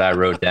exactly what I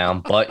wrote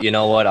down. But you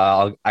know what?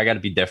 I got to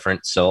be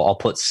different, so I'll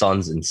put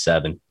Suns in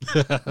 7.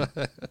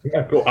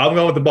 Yeah, cool. I'm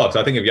going with the Bucks.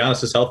 I think if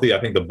Giannis is healthy, I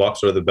think the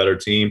Bucks are the better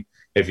team.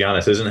 If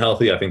Giannis isn't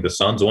healthy, I think the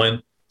Suns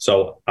win.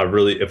 So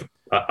if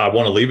I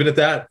want to leave it at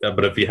that,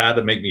 but if you had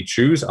to make me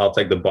choose, I'll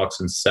take the Bucks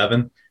in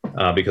 7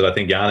 because I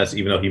think Giannis,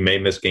 even though he may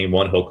miss game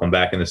 1, he'll come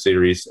back in the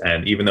series,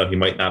 and even though he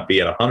might not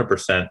be at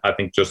 100%, I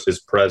think just his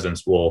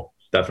presence will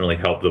definitely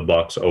help the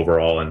Bucks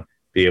overall and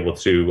be able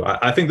to.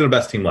 I think they're the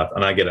best team left,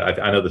 and I get it.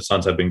 I know the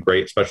Suns have been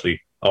great,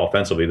 especially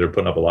offensively. They're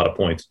putting up a lot of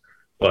points,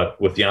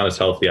 but with Giannis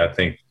healthy, I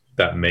think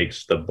that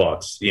makes the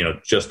Bucks,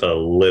 just a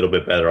little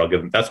bit better. I'll give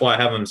them. That's why I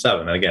have them in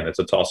 7. And again, it's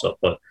a toss-up,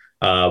 but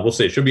we'll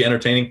see. It should be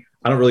entertaining.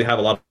 I don't really have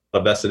a lot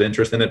of vested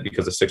interest in it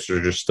because the Sixers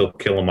are just still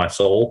killing my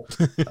soul.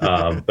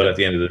 But at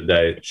the end of the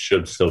day, it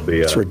should still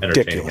be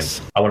entertaining.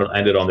 And I want to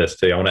end it on this,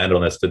 too. I want to end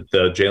on this. The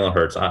Jalen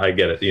Hurts. I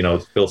get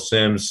it. Phil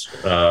Sims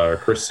or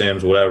Chris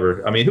Sims,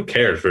 whatever. I mean, who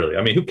cares, really?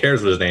 I mean, who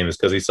cares what his name is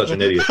because he's such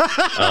an idiot.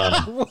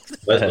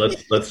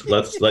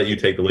 Let's let you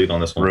take the lead on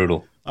this one.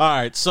 Brutal. All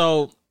right,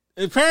 so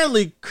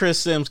apparently Chris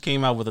Sims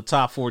came out with a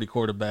top 40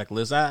 quarterback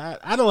list. I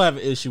don't have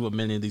an issue with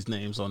many of these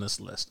names on this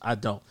list. I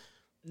don't.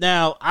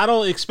 Now, I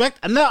didn't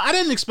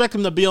expect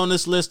him to be on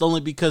this list only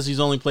because he's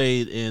only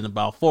played in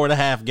about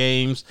 4.5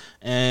 games.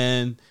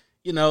 And,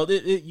 you got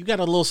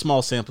a little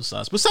small sample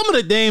size. But some of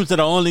the names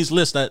that are on this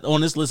list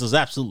is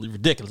absolutely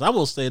ridiculous. I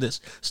will say this.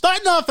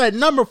 Starting off at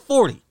number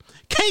 40,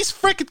 Case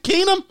frickin'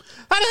 Keenum.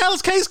 How the hell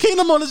is Case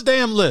Keenum on this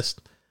damn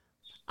list?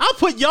 I'll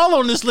put y'all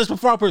on this list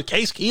before I put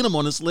Case Keenum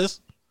on this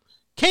list.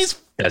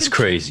 That's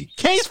crazy.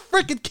 Case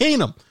frickin'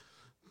 Keenum.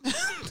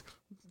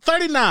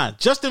 39,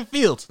 Justin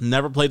Fields.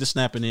 Never played a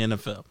snap in the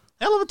NFL.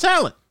 Hell of a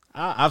talent.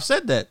 I've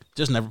said that.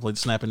 Just never played a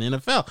snap in the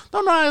NFL.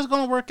 Don't know how it's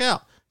going to work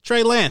out.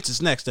 Trey Lance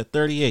is next at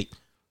 38.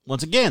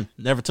 Once again,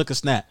 never took a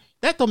snap.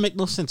 That don't make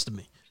no sense to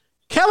me.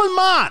 Kellen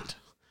Mond.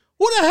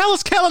 Who the hell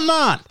is Kellen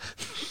Mond?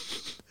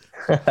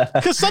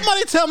 Can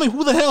somebody tell me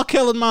who the hell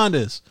Kellen Mond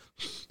is?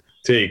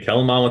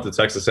 Kellen Mond went to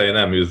Texas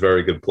A&M. He was a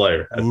very good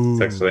player at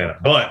Texas A&M.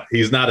 But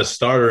he's not a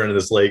starter in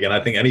this league, and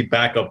I think any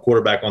backup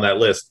quarterback on that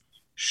list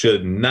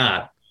should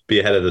not be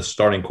ahead of the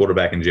starting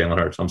quarterback in Jalen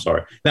Hurts. I'm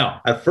sorry. Now,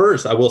 at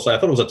first, I will say I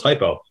thought it was a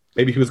typo.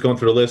 Maybe he was going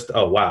through the list.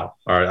 Oh, wow.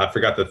 All right, I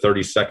forgot the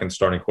 32nd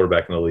starting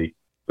quarterback in the league.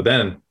 But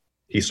then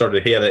he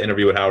had an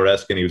interview with Howard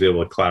Eskin. He was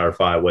able to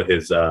clarify what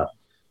his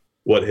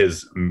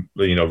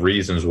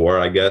reasons were,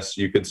 I guess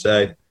you could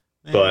say.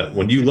 But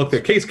when you looked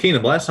at Case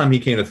Keenum, last time he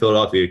came to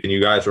Philadelphia, can you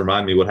guys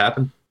remind me what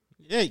happened?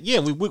 Yeah,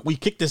 we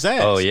kicked his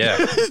ass. Oh, yeah.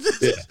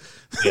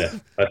 yeah.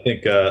 I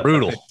think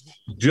brutal.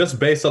 Just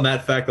based on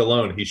that fact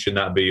alone, he should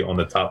not be on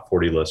the top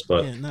 40 list,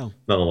 but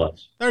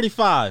nonetheless.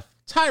 35,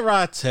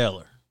 Tyrod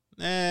Taylor.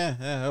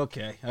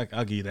 Okay.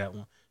 I'll give you that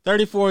one.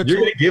 34. You're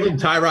going to give him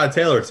Tyrod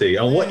Taylor, T.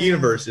 On what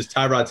universe is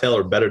Tyrod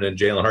Taylor better than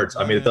Jalen Hurts?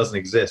 I mean, it doesn't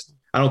exist.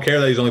 I don't care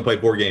that he's only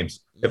played 4 games.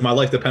 If my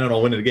life depended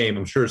on winning the game,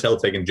 I'm sure as hell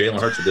taking Jalen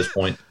Hurts at this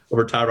point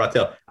over Tyrod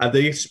Taylor.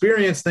 The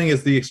experience thing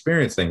is the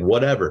experience thing,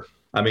 whatever.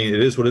 I mean,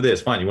 it is what it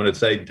is. Fine. You want to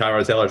say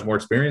Tyrod Taylor has more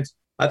experience?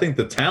 I think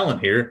the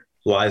talent here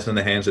lies in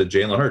the hands of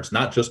Jalen Hurts,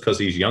 not just because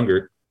he's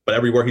younger, but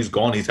everywhere he's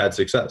gone, he's had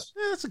success.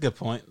 Yeah, that's a good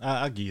point.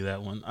 I'll give you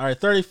that one. All right,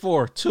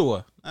 34,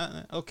 Tua.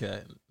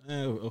 Okay.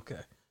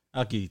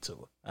 I'll give you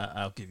Tua.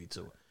 I'll give you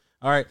Tua.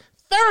 All right,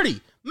 30,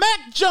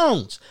 Mac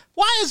Jones.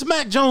 Why is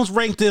Mac Jones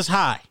ranked this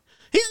high?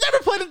 He's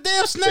never played a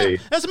damn snap. Hey,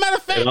 as a matter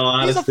of fact,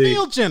 he's a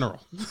field general.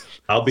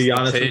 I'll be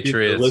honest with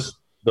you.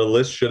 The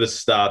list should have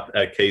stopped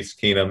at Case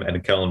Keenum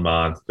and Kellen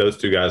Mond. Those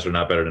 2 guys are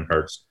not better than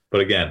Hurts.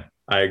 But again,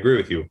 I agree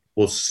with you.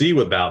 We'll see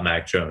about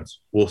Mac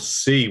Jones. We'll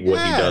see what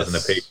he does in the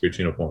Patriots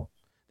uniform.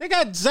 They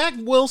got Zach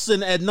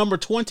Wilson at number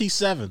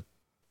 27.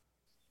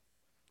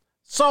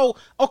 So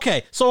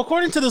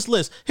according to this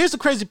list, here's the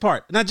crazy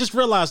part, and I just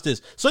realized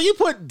this. So you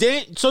put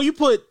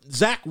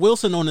Zach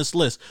Wilson on this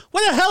list.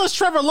 Where the hell is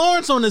Trevor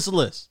Lawrence on this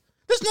list?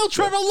 There's no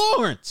Trevor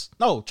Lawrence.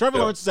 No, Trevor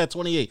Lawrence is at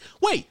 28.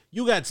 Wait,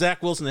 you got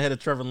Zach Wilson ahead of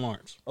Trevor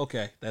Lawrence.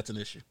 Okay, that's an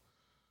issue.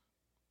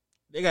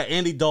 They got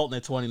Andy Dalton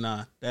at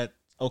 29.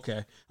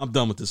 Okay, I'm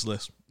done with this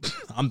list.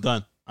 I'm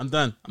done. I'm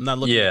not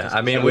looking at this.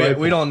 I mean,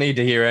 we don't need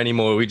to hear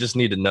anymore. We just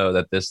need to know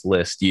that this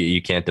list,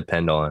 you can't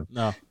depend on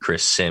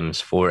Chris Sims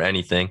for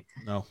anything.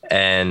 No.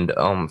 And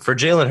for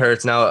Jalen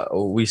Hurts, now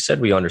we said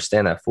we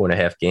understand that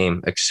 4.5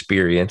 game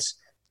experience,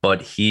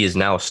 but he is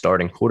now a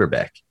starting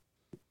quarterback.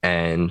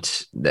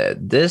 And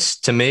this,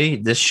 to me,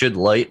 this should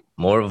light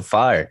more of a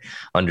fire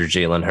under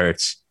Jalen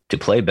Hurts to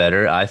play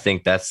better. I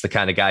think that's the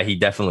kind of guy he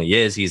definitely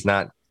is. He's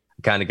not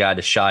the kind of guy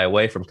to shy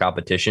away from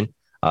competition.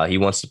 He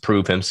wants to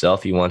prove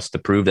himself. He wants to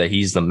prove that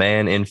he's the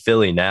man in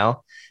Philly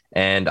now.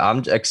 And I'm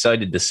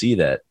excited to see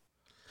that.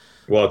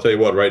 Well, I'll tell you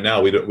what, right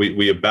now,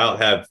 we about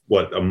have,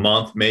 a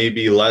month,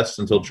 maybe less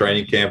until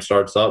training camp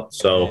starts up.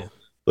 So,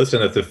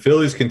 listen, if the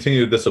Phillies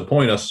continue to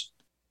disappoint us,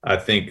 I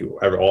think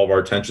all of our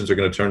attentions are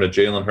going to turn to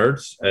Jalen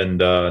Hurts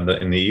and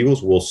the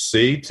Eagles. We'll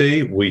see,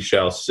 T. We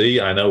shall see.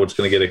 I know it's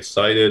going to get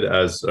excited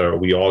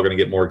we all going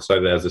to get more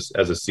excited as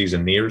the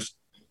season nears.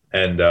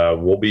 and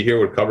we'll be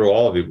here to cover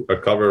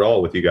it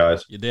all with you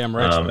guys. You're damn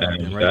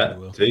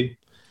right. T,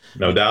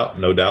 no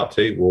doubt,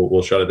 T.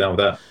 We'll shut it down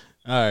with that.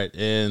 All right,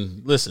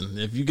 and listen,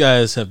 if you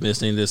guys have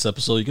missed any of this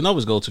episode, you can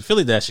always go to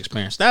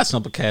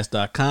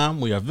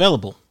philly-experience.simplecast.com. We are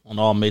available on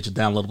all major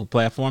downloadable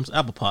platforms: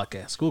 Apple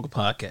Podcasts, Google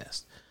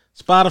Podcasts,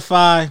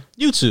 Spotify,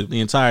 YouTube, the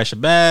entire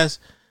shabazz.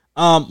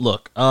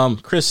 Look,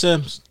 Chris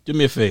Sims, do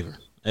me a favor,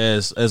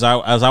 as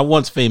I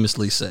once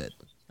famously said,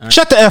 right?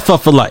 Shut the F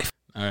up for life.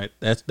 All right,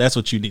 that's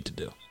what you need to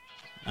do.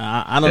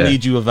 I don't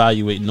need you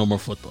evaluating no more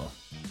football.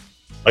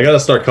 I got to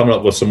start coming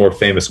up with some more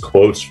famous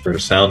quotes for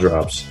sound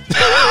drops.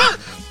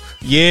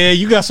 Yeah,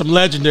 you got some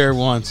legendary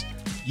ones.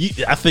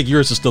 I think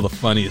yours is still the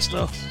funniest,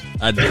 though.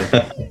 I do.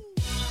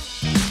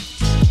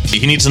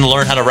 He needs to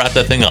learn how to wrap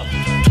that thing up.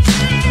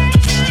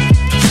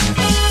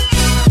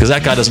 Because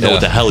that guy doesn't know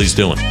what the hell he's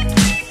doing.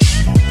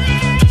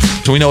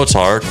 So we know it's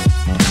hard.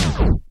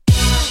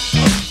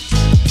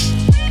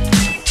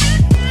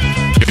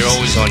 You're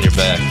always on your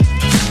back.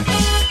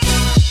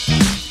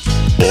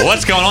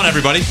 What's going on,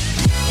 everybody?